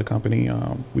Lifeline is the company.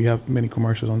 We have many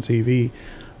commercials on TV,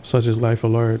 such as Life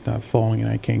Alert, falling and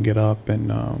I can't get up,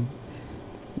 and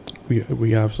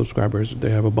we have subscribers.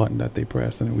 They have a button that they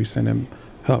press, and we send them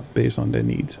help based on their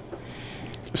needs.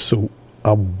 So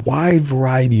a wide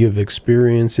variety of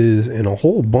experiences and a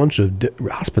whole bunch of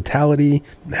hospitality,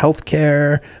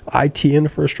 healthcare, IT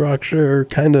infrastructure,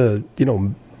 kind of,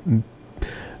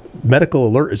 medical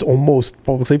alert is almost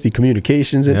public safety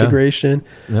communications integration.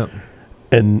 Yep.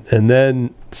 And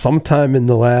then sometime in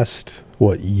the last,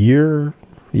 year,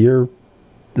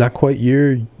 not quite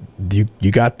year,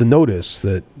 you got the notice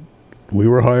that we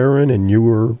were hiring and you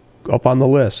were up on the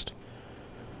list.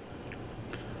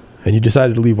 And you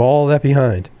decided to leave all that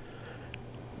behind.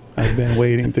 I've been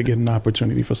waiting to get an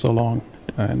opportunity for so long.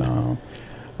 And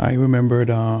I remembered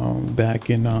back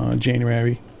in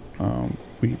January,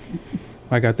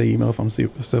 I got the email from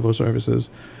Civil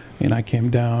Services, and I came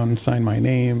down, signed my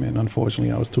name, and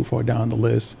unfortunately I was too far down the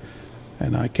list.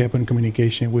 And I kept in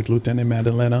communication with Lieutenant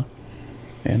Madalena.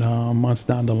 And months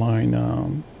down the line,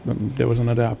 there was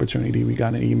another opportunity. We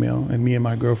got an email, and me and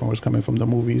my girlfriend was coming from the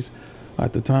movies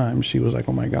at the time. She was like,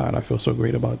 "Oh my God, I feel so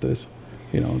great about this.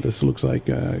 This looks like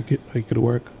it could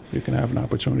work. You can have an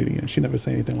opportunity." And she never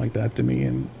said anything like that to me.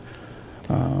 And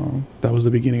that was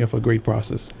the beginning of a great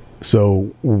process.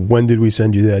 So when did we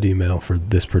send you that email for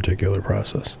this particular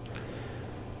process?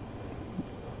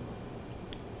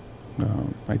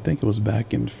 I think it was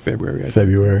back in February.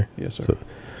 February? Yes, sir.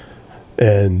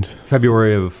 And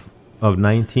February of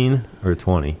 19 or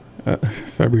 20?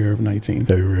 February of 19.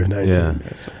 February of 19. Yeah.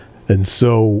 Yes, sir. And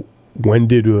so when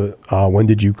did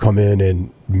you come in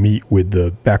and meet with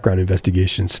the background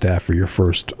investigation staff for your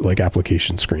first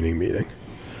application screening meeting?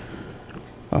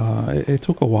 It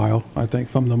took a while. I think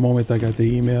from the moment I got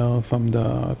the email, from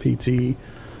the PT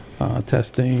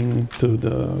testing to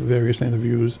the various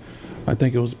interviews, I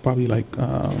think it was probably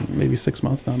maybe 6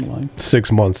 months down the line.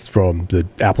 6 months from the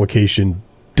application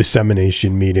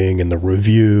dissemination meeting and the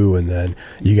review, and then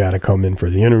you got to come in for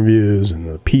the interviews and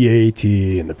the PAT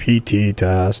and the PT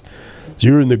test. So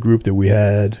you're in the group that we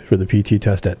had for the PT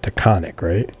test at Taconic,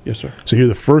 right? Yes, sir. So you're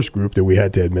the first group that we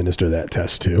had to administer that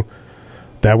test to.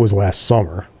 That was last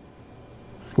summer.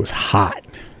 It was hot.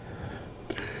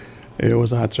 It was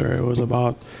hot, sir. It was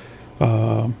about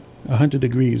 100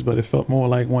 degrees, but it felt more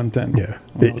like 110. Yeah,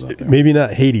 when I was out there. maybe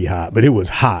not Haiti hot, but it was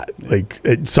hot. Like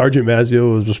Sergeant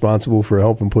Mazzio was responsible for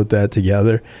helping put that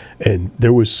together, and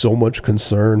there was so much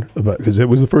concern about, because it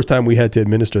was the first time we had to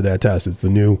administer that test. It's the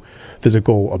new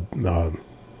physical,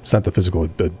 it's not the physical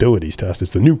abilities test.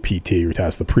 It's the new PT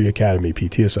test, the pre-academy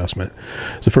PT assessment.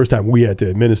 It's the first time we had to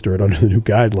administer it under the new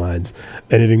guidelines,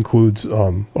 and it includes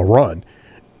a run,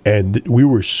 and we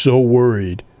were so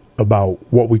worried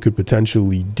about what we could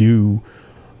potentially do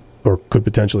or could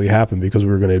potentially happen because we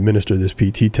were going to administer this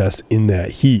PT test in that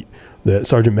heat that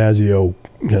Sergeant Mazzio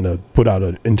kind of put out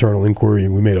an internal inquiry,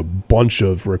 and we made a bunch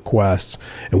of requests,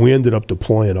 and we ended up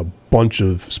deploying a bunch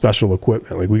of special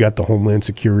equipment. Like we got the Homeland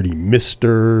Security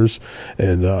misters,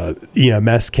 and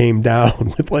EMS came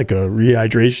down with like a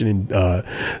rehydration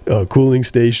and cooling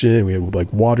station. We had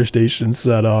like water stations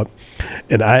set up,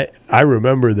 and I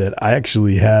remember that I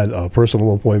actually had a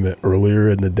personal appointment earlier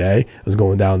in the day. I was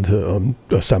going down to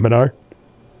a seminar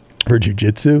for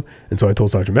jiu-jitsu, and so I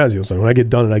told Sergeant Mazzio, so when I get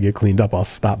done and I get cleaned up, I'll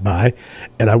stop by.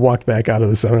 And I walked back out of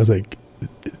the seminar. I was like,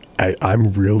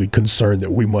 I'm really concerned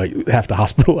that we might have to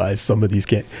hospitalize some of these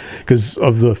kids, because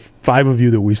of the 5 of you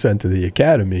that we sent to the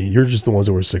academy, you're just the ones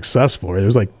that were successful. Right? There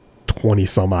was like 20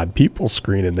 some odd people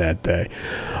screening that day.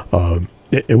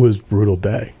 It was a brutal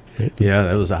day. Right? Yeah,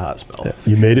 that was a hot spell. Yeah,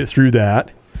 you made it through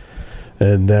that,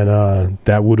 and then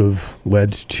that would have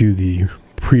led to the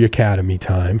pre-academy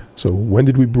time. So when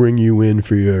did we bring you in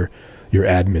for your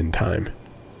admin time?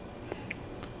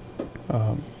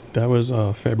 That was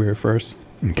February 1st,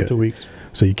 Okay. for 2 weeks.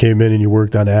 So you came in and you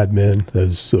worked on admin.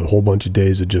 There's a whole bunch of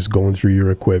days of just going through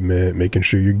your equipment, making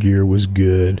sure your gear was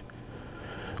good.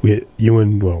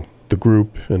 The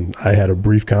group and I had a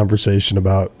brief conversation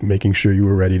about making sure you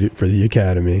were ready for the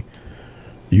academy.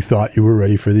 You thought you were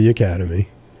ready for the academy.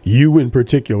 You in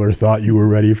particular thought you were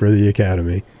ready for the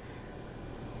academy.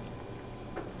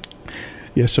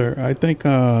 Yes, sir. I think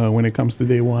when it comes to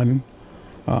day one,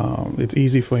 it's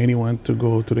easy for anyone to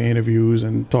go to the interviews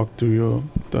and talk to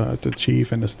the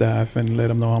chief and the staff and let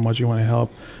them know how much you want to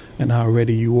help and how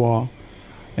ready you are.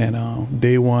 And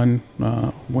day one,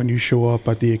 when you show up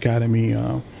at the academy,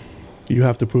 you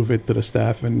have to prove it to the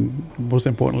staff, and most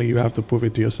importantly, you have to prove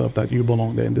it to yourself that you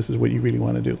belong there and this is what you really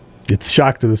want to do. It's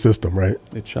shock to the system, right?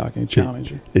 It's shocking,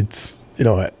 challenging. It's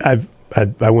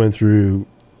I went through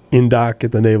INDOC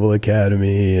at the Naval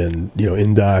Academy, and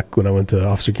INDOC when I went to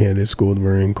Officer Candidate School in the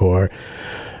Marine Corps.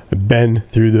 I've been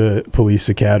through the Police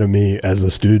Academy as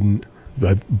a student,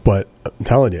 but I'm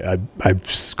telling you,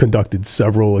 I've conducted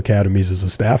several academies as a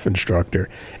staff instructor.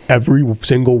 Every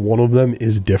single one of them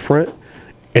is different,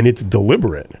 and it's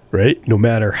deliberate, right? No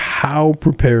matter how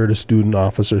prepared a student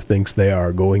officer thinks they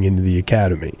are going into the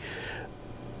academy,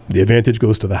 the advantage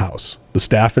goes to the house. The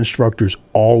staff instructors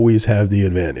always have the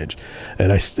advantage.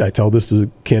 And I tell this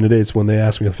to candidates when they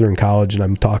ask me if they're in college and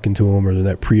I'm talking to them or in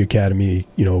that pre-academy,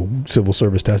 civil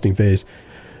service testing phase.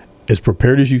 As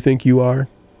prepared as you think you are,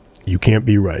 you can't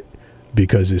be right.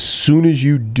 Because as soon as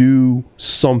you do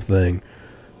something,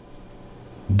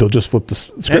 they'll just flip the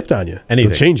script on you. Anything.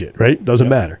 They'll change it, right? Doesn't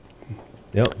matter.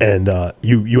 Yep. And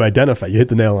you identify, you hit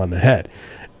the nail on the head.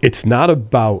 It's not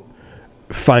about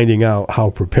finding out how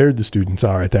prepared the students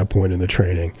are at that point in the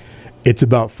training. It's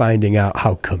about finding out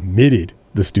how committed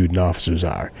the student officers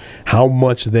are, how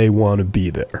much they want to be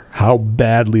there, how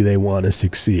badly they want to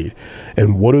succeed,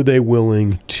 and what are they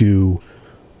willing to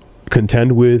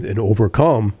contend with and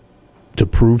overcome to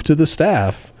prove to the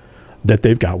staff that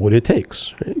they've got what it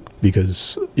takes, right?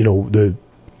 Because the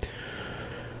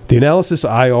analysis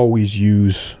I always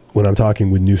use when I'm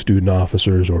talking with new student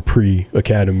officers or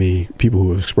pre-academy people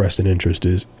who have expressed an interest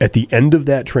is, at the end of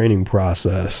that training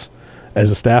process,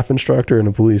 as a staff instructor and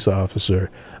a police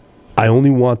officer, I only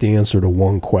want the answer to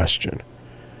one question.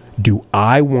 Do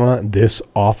I want this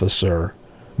officer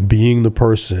being the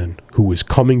person who is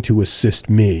coming to assist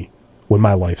me when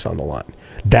my life's on the line?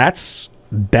 That's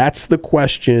the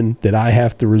question that I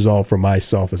have to resolve for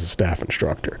myself as a staff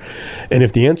instructor. And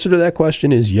if the answer to that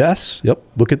question is yes,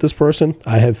 look at this person.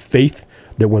 I have faith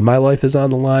that when my life is on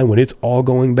the line, when it's all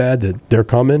going bad, that they're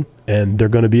coming and they're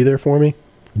going to be there for me.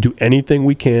 Do anything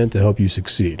we can to help you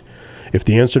succeed. If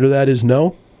the answer to that is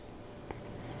no,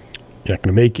 you're not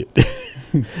going to make it.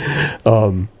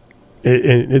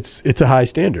 It's a high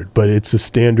standard, but it's a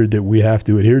standard that we have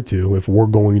to adhere to if we're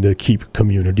going to keep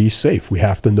communities safe. We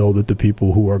have to know that the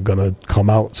people who are going to come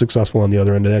out successful on the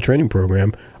other end of that training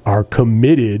program are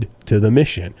committed to the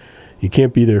mission. You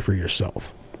can't be there for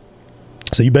yourself.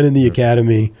 So you've been in the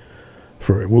academy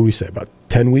for, what do we say, about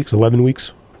 10 weeks, 11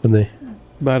 weeks?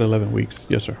 About 11 weeks,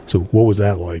 yes, sir. So what was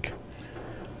that like?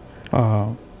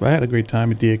 I had a great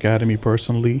time at the academy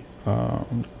personally.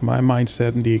 My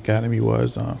mindset in the academy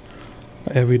was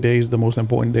every day is the most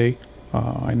important day.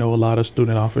 I know a lot of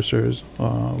student officers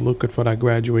looking for that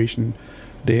graduation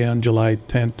day on July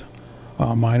 10th.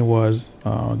 Mine was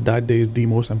that day is the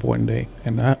most important day,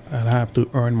 and I have to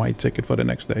earn my ticket for the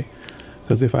next day.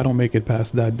 Because if I don't make it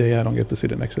past that day, I don't get to see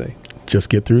the next day. Just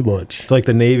get through lunch. It's like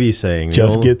the Navy saying.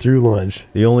 Just get through lunch.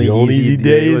 The only easy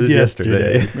day is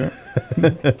yesterday.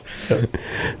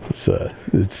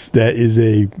 That is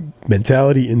a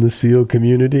mentality in the SEAL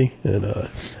community, and I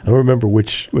don't remember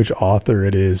which author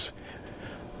it is.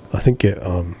 I think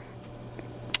I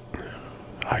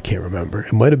can't remember.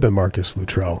 It might have been Marcus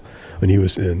Luttrell when he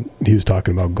was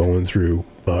talking about going through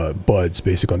BUDS,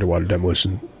 basic underwater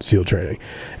demolition SEAL training,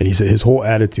 and he said his whole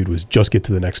attitude was just get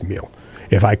to the next meal.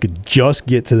 If I could just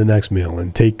get to the next meal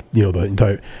and take, the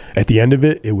entire, at the end of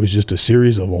it, it was just a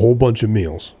series of a whole bunch of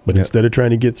meals. But instead of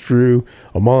trying to get through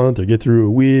a month or get through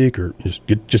a week or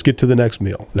just get to the next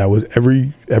meal, that was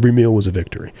every meal was a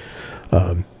victory.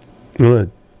 I'm gonna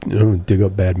dig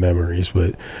up bad memories,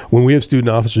 but when we have student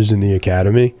officers in the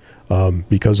academy,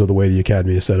 because of the way the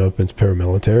academy is set up, it's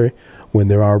paramilitary. When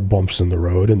there are bumps in the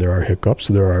road and there are hiccups,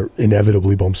 there are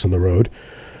inevitably bumps in the road.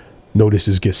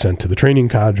 Notices get sent to the training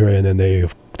cadre, and then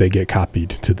they get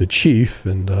copied to the chief.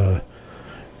 And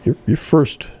your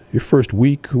first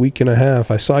week and a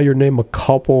half, I saw your name a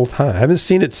couple times. I haven't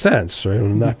seen it since, right?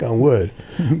 Knock on wood.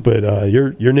 But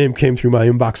your name came through my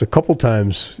inbox a couple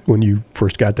times when you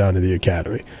first got down to the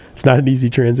academy. It's not an easy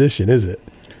transition, is it?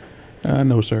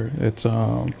 No, sir. It's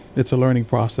a learning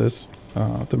process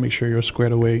to make sure you're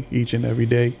squared away each and every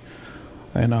day,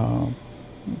 and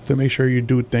to make sure you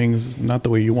do things not the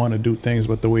way you want to do things,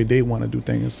 but the way they want to do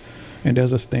things. And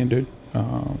there's a standard,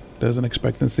 there's an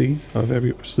expectancy of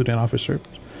every student officer,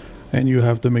 and you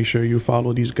have to make sure you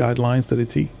follow these guidelines to the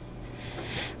T.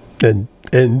 And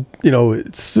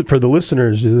it's for the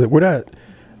listeners, we're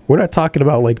not talking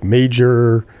about like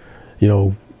major,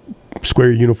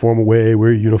 square your uniform away,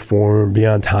 wear your uniform, be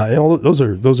on time. Those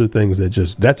are things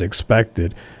that's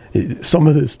expected. Some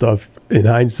of this stuff, in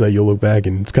hindsight, you'll look back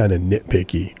and it's kind of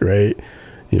nitpicky, right?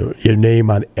 Your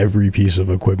name on every piece of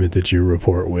equipment that you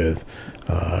report with.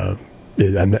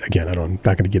 I'm not going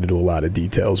to get into a lot of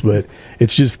details, but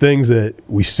it's just things that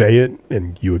we say it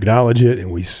and you acknowledge it,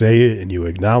 and we say it and you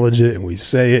acknowledge it, and we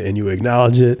say it and you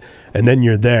acknowledge it, and then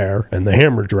you're there and the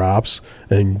hammer drops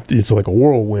and it's like a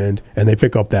whirlwind, and they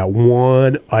pick up that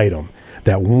one item.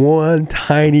 That one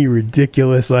tiny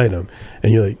ridiculous item,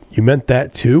 and you're like, you meant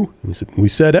that too? We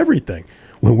said everything.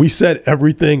 When we said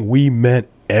everything, we meant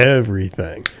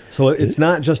everything. So it's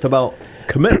not just about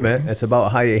commitment; it's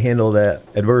about how you handle that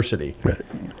adversity. Right.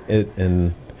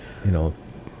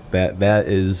 That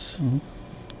is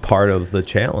part of the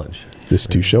challenge. This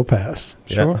too shall pass.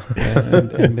 Sure.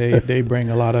 and they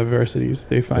bring a lot of adversities.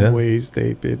 They find ways.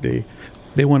 They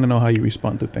want to know how you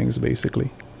respond to things, basically.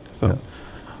 So. Yeah.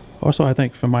 Also, I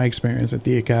think from my experience at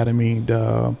the academy,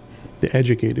 the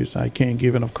educators, I can't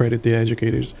give enough credit to the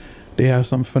educators. They have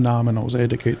some phenomenal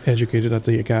educators at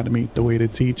the academy. The way they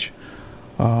teach,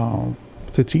 to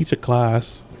teach a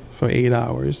class for 8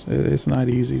 hours, it's not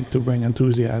easy to bring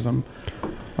enthusiasm.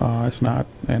 It's not.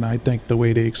 And I think the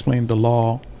way they explain the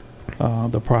law,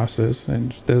 the process,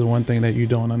 and if there's one thing that you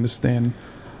don't understand,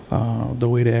 the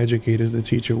way the educators, the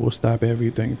teacher will stop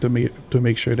everything to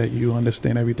make sure that you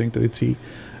understand everything to the T.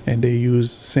 And they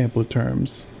use sample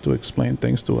terms to explain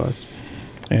things to us.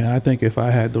 And I think if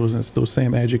I had those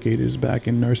same educators back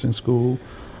in nursing school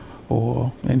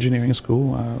or engineering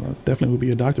school, I definitely would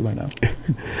be a doctor by now.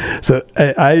 So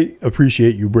I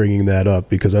appreciate you bringing that up,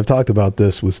 because I've talked about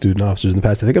this with student officers in the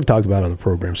past. I think I've talked about it on the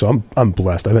program. So I'm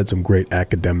blessed. I've had some great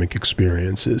academic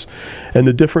experiences. And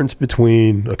the difference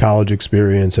between a college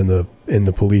experience and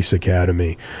the police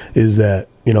academy is that,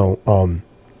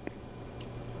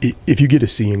 if you get a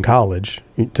C in college,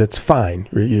 that's fine.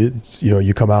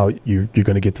 You come out, you're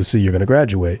going to get the C, you're going to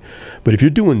graduate. But if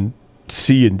you're doing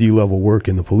C and D level work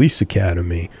in the police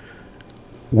academy,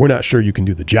 we're not sure you can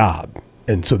do the job.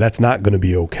 And so that's not going to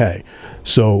be okay.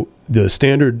 So the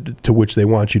standard to which they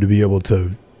want you to be able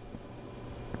to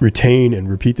retain and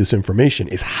repeat this information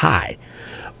is high.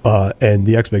 And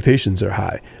the expectations are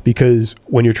high, because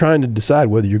when you're trying to decide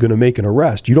whether you're going to make an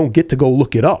arrest, you don't get to go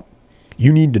look it up.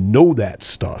 You need to know that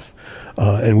stuff.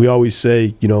 And we always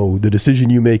say, the decision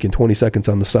you make in 20 seconds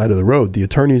on the side of the road, the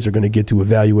attorneys are going to get to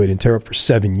evaluate and tear up for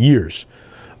 7 years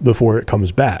before it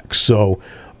comes back. So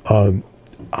a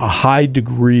high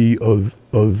degree of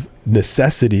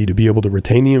necessity to be able to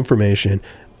retain the information,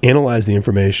 analyze the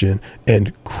information,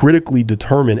 and critically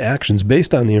determine actions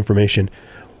based on the information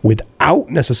without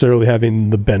necessarily having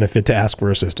the benefit to ask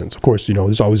for assistance. Of course,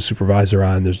 there's always a supervisor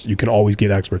on. You can always get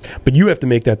experts, but you have to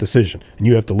make that decision and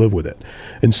you have to live with it.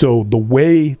 And so the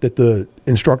way that the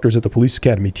instructors at the police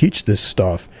academy teach this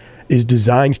stuff is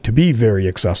designed to be very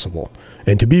accessible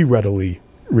and to be readily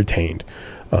retained,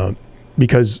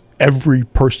 because every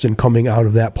person coming out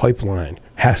of that pipeline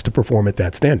has to perform at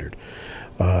that standard.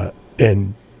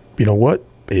 And you know what?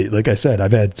 Like I said,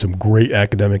 I've had some great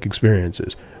academic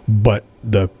experiences, but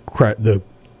the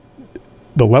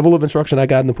level of instruction I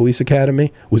got in the police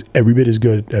academy was every bit as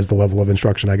good as the level of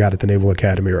instruction I got at the Naval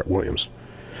Academy or at Williams,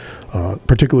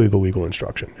 particularly the legal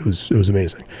instruction. It was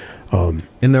amazing.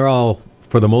 And they're all,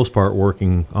 for the most part,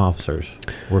 working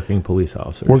police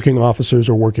officers. Working officers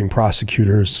or working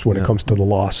prosecutors when it comes to the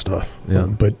law stuff. Yeah.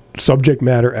 But subject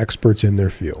matter experts in their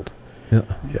field. Yeah.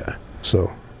 Yeah.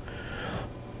 So,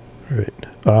 all right.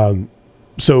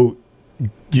 So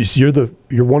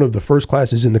you're one of the first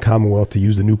classes in the Commonwealth to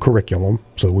use the new curriculum.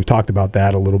 So we talked about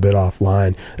that a little bit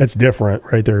offline. That's different,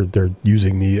 right? They're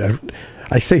using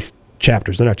I say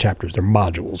chapters. They're not chapters. They're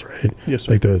modules, right? Yes,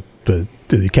 sir. Like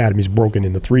the academy's broken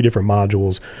into 3 different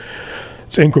modules.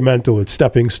 It's incremental. It's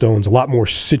stepping stones. A lot more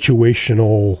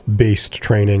situational based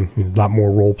training. A lot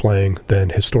more role playing than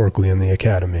historically in the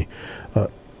academy.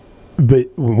 But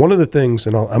one of the things,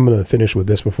 and I'm going to finish with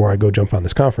this before I go jump on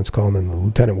this conference call, and then the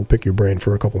lieutenant will pick your brain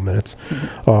for a couple minutes.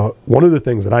 One of the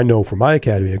things that I know from my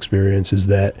academy experience is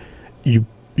that you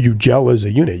gel as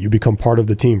a unit. You become part of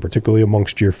the team, particularly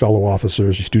amongst your fellow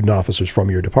officers, your student officers from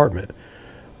your department.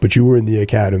 But you were in the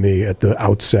academy at the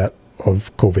outset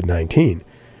of COVID-19,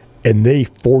 and they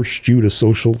forced you to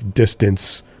social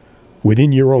distance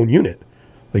within your own unit.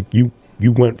 Like you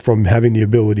went from having the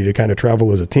ability to kind of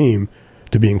travel as a team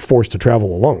to being forced to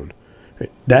travel alone.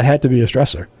 That had to be a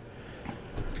stressor.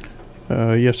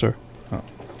 Yes, sir.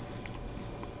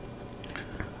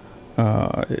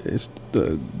 It's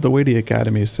the way the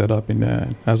academy is set up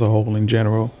as a whole in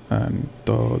general, and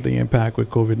the impact with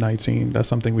COVID-19. That's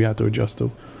something we have to adjust to,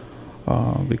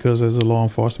 because as a law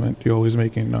enforcement, you're always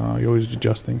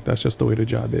adjusting. That's just the way the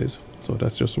job is. So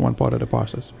that's just one part of the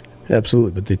process.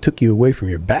 Absolutely, but they took you away from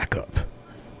your backup.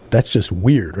 That's just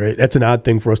weird, right? That's an odd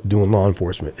thing for us to do in law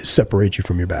enforcement, is separate you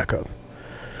from your backup.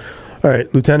 All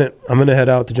right, Lieutenant, I'm going to head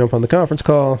out to jump on the conference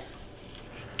call.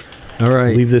 All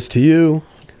right. Leave this to you.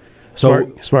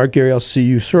 So, Smart Gary, I'll see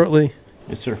you shortly.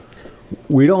 Yes, sir.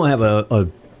 We don't have a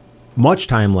much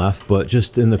time left, but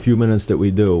just in the few minutes that we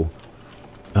do,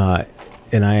 and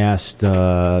I asked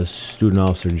Student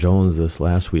Officer Jones this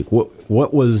last week,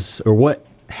 what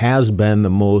has been the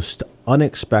most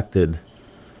unexpected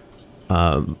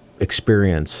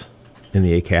experience in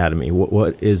the academy?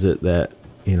 What is it that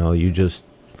you just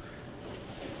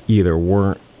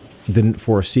either didn't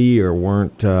foresee or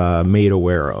weren't made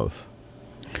aware of?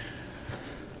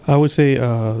 I would say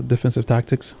defensive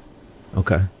tactics.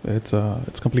 Okay. It's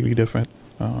completely different.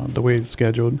 The way it's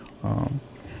scheduled,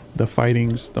 the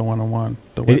fightings, the one-on-one.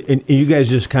 And you guys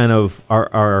just kind of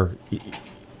are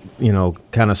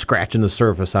kind of scratching the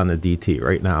surface on the DT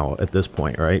right now at this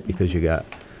point, right? Because you got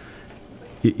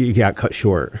cut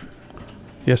short.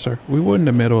 Yes, sir. We were in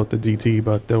the middle of the DT,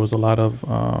 but there was a lot of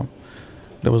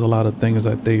things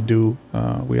that they do.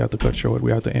 We have to cut short.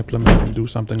 We have to implement and do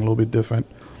something a little bit different.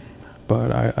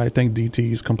 But I think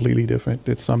DT is completely different.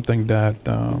 It's something that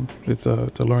it's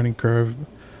a learning curve,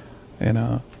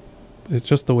 and it's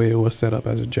just the way it was set up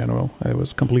as a general. It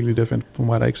was completely different from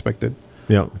what I expected.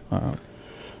 Yeah.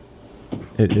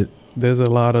 There's a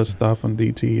lot of stuff on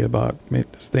DT about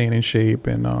staying in shape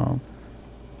and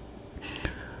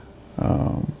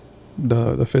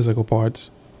the physical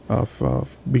parts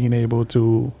of being able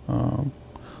to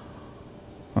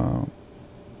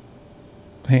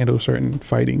handle certain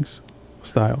fightings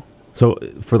style. So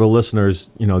for the listeners,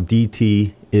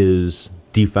 DT is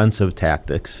defensive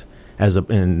tactics,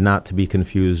 and not to be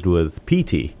confused with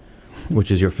PT,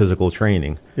 which is your physical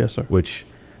training. Yes, sir.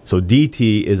 So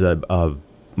DT is a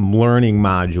learning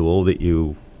module that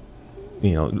you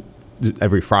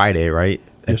every Friday, right?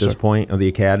 At Yes, this sir. point of the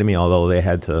academy, although they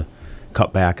had to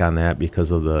cut back on that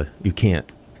because of you can't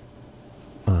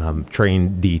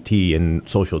train DT in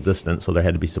social distance, so there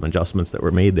had to be some adjustments that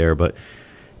were made there. But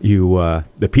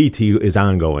the PT is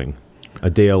ongoing, a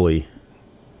daily.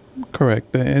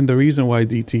 Correct. And the reason why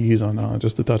DT is on,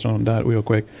 just to touch on that real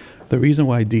quick, the reason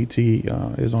why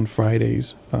DT is on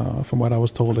Fridays, from what I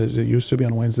was told, is it used to be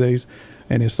on Wednesdays,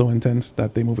 and it's so intense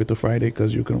that they move it to Friday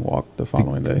because you can walk the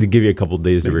following day. To give you a couple of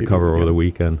days to recover over the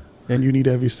weekend. And you need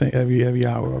every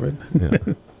hour of it.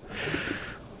 Yeah.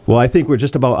 Well, I think we're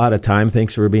just about out of time.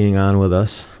 Thanks for being on with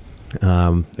us.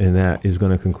 And that is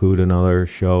going to conclude another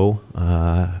show,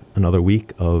 another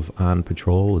week of On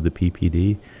Patrol with the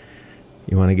PPD.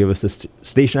 You want to give us the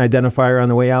station identifier on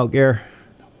the way out, Gare?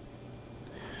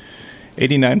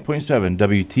 89.7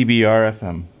 WTBR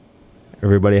FM.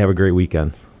 Everybody have a great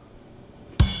weekend.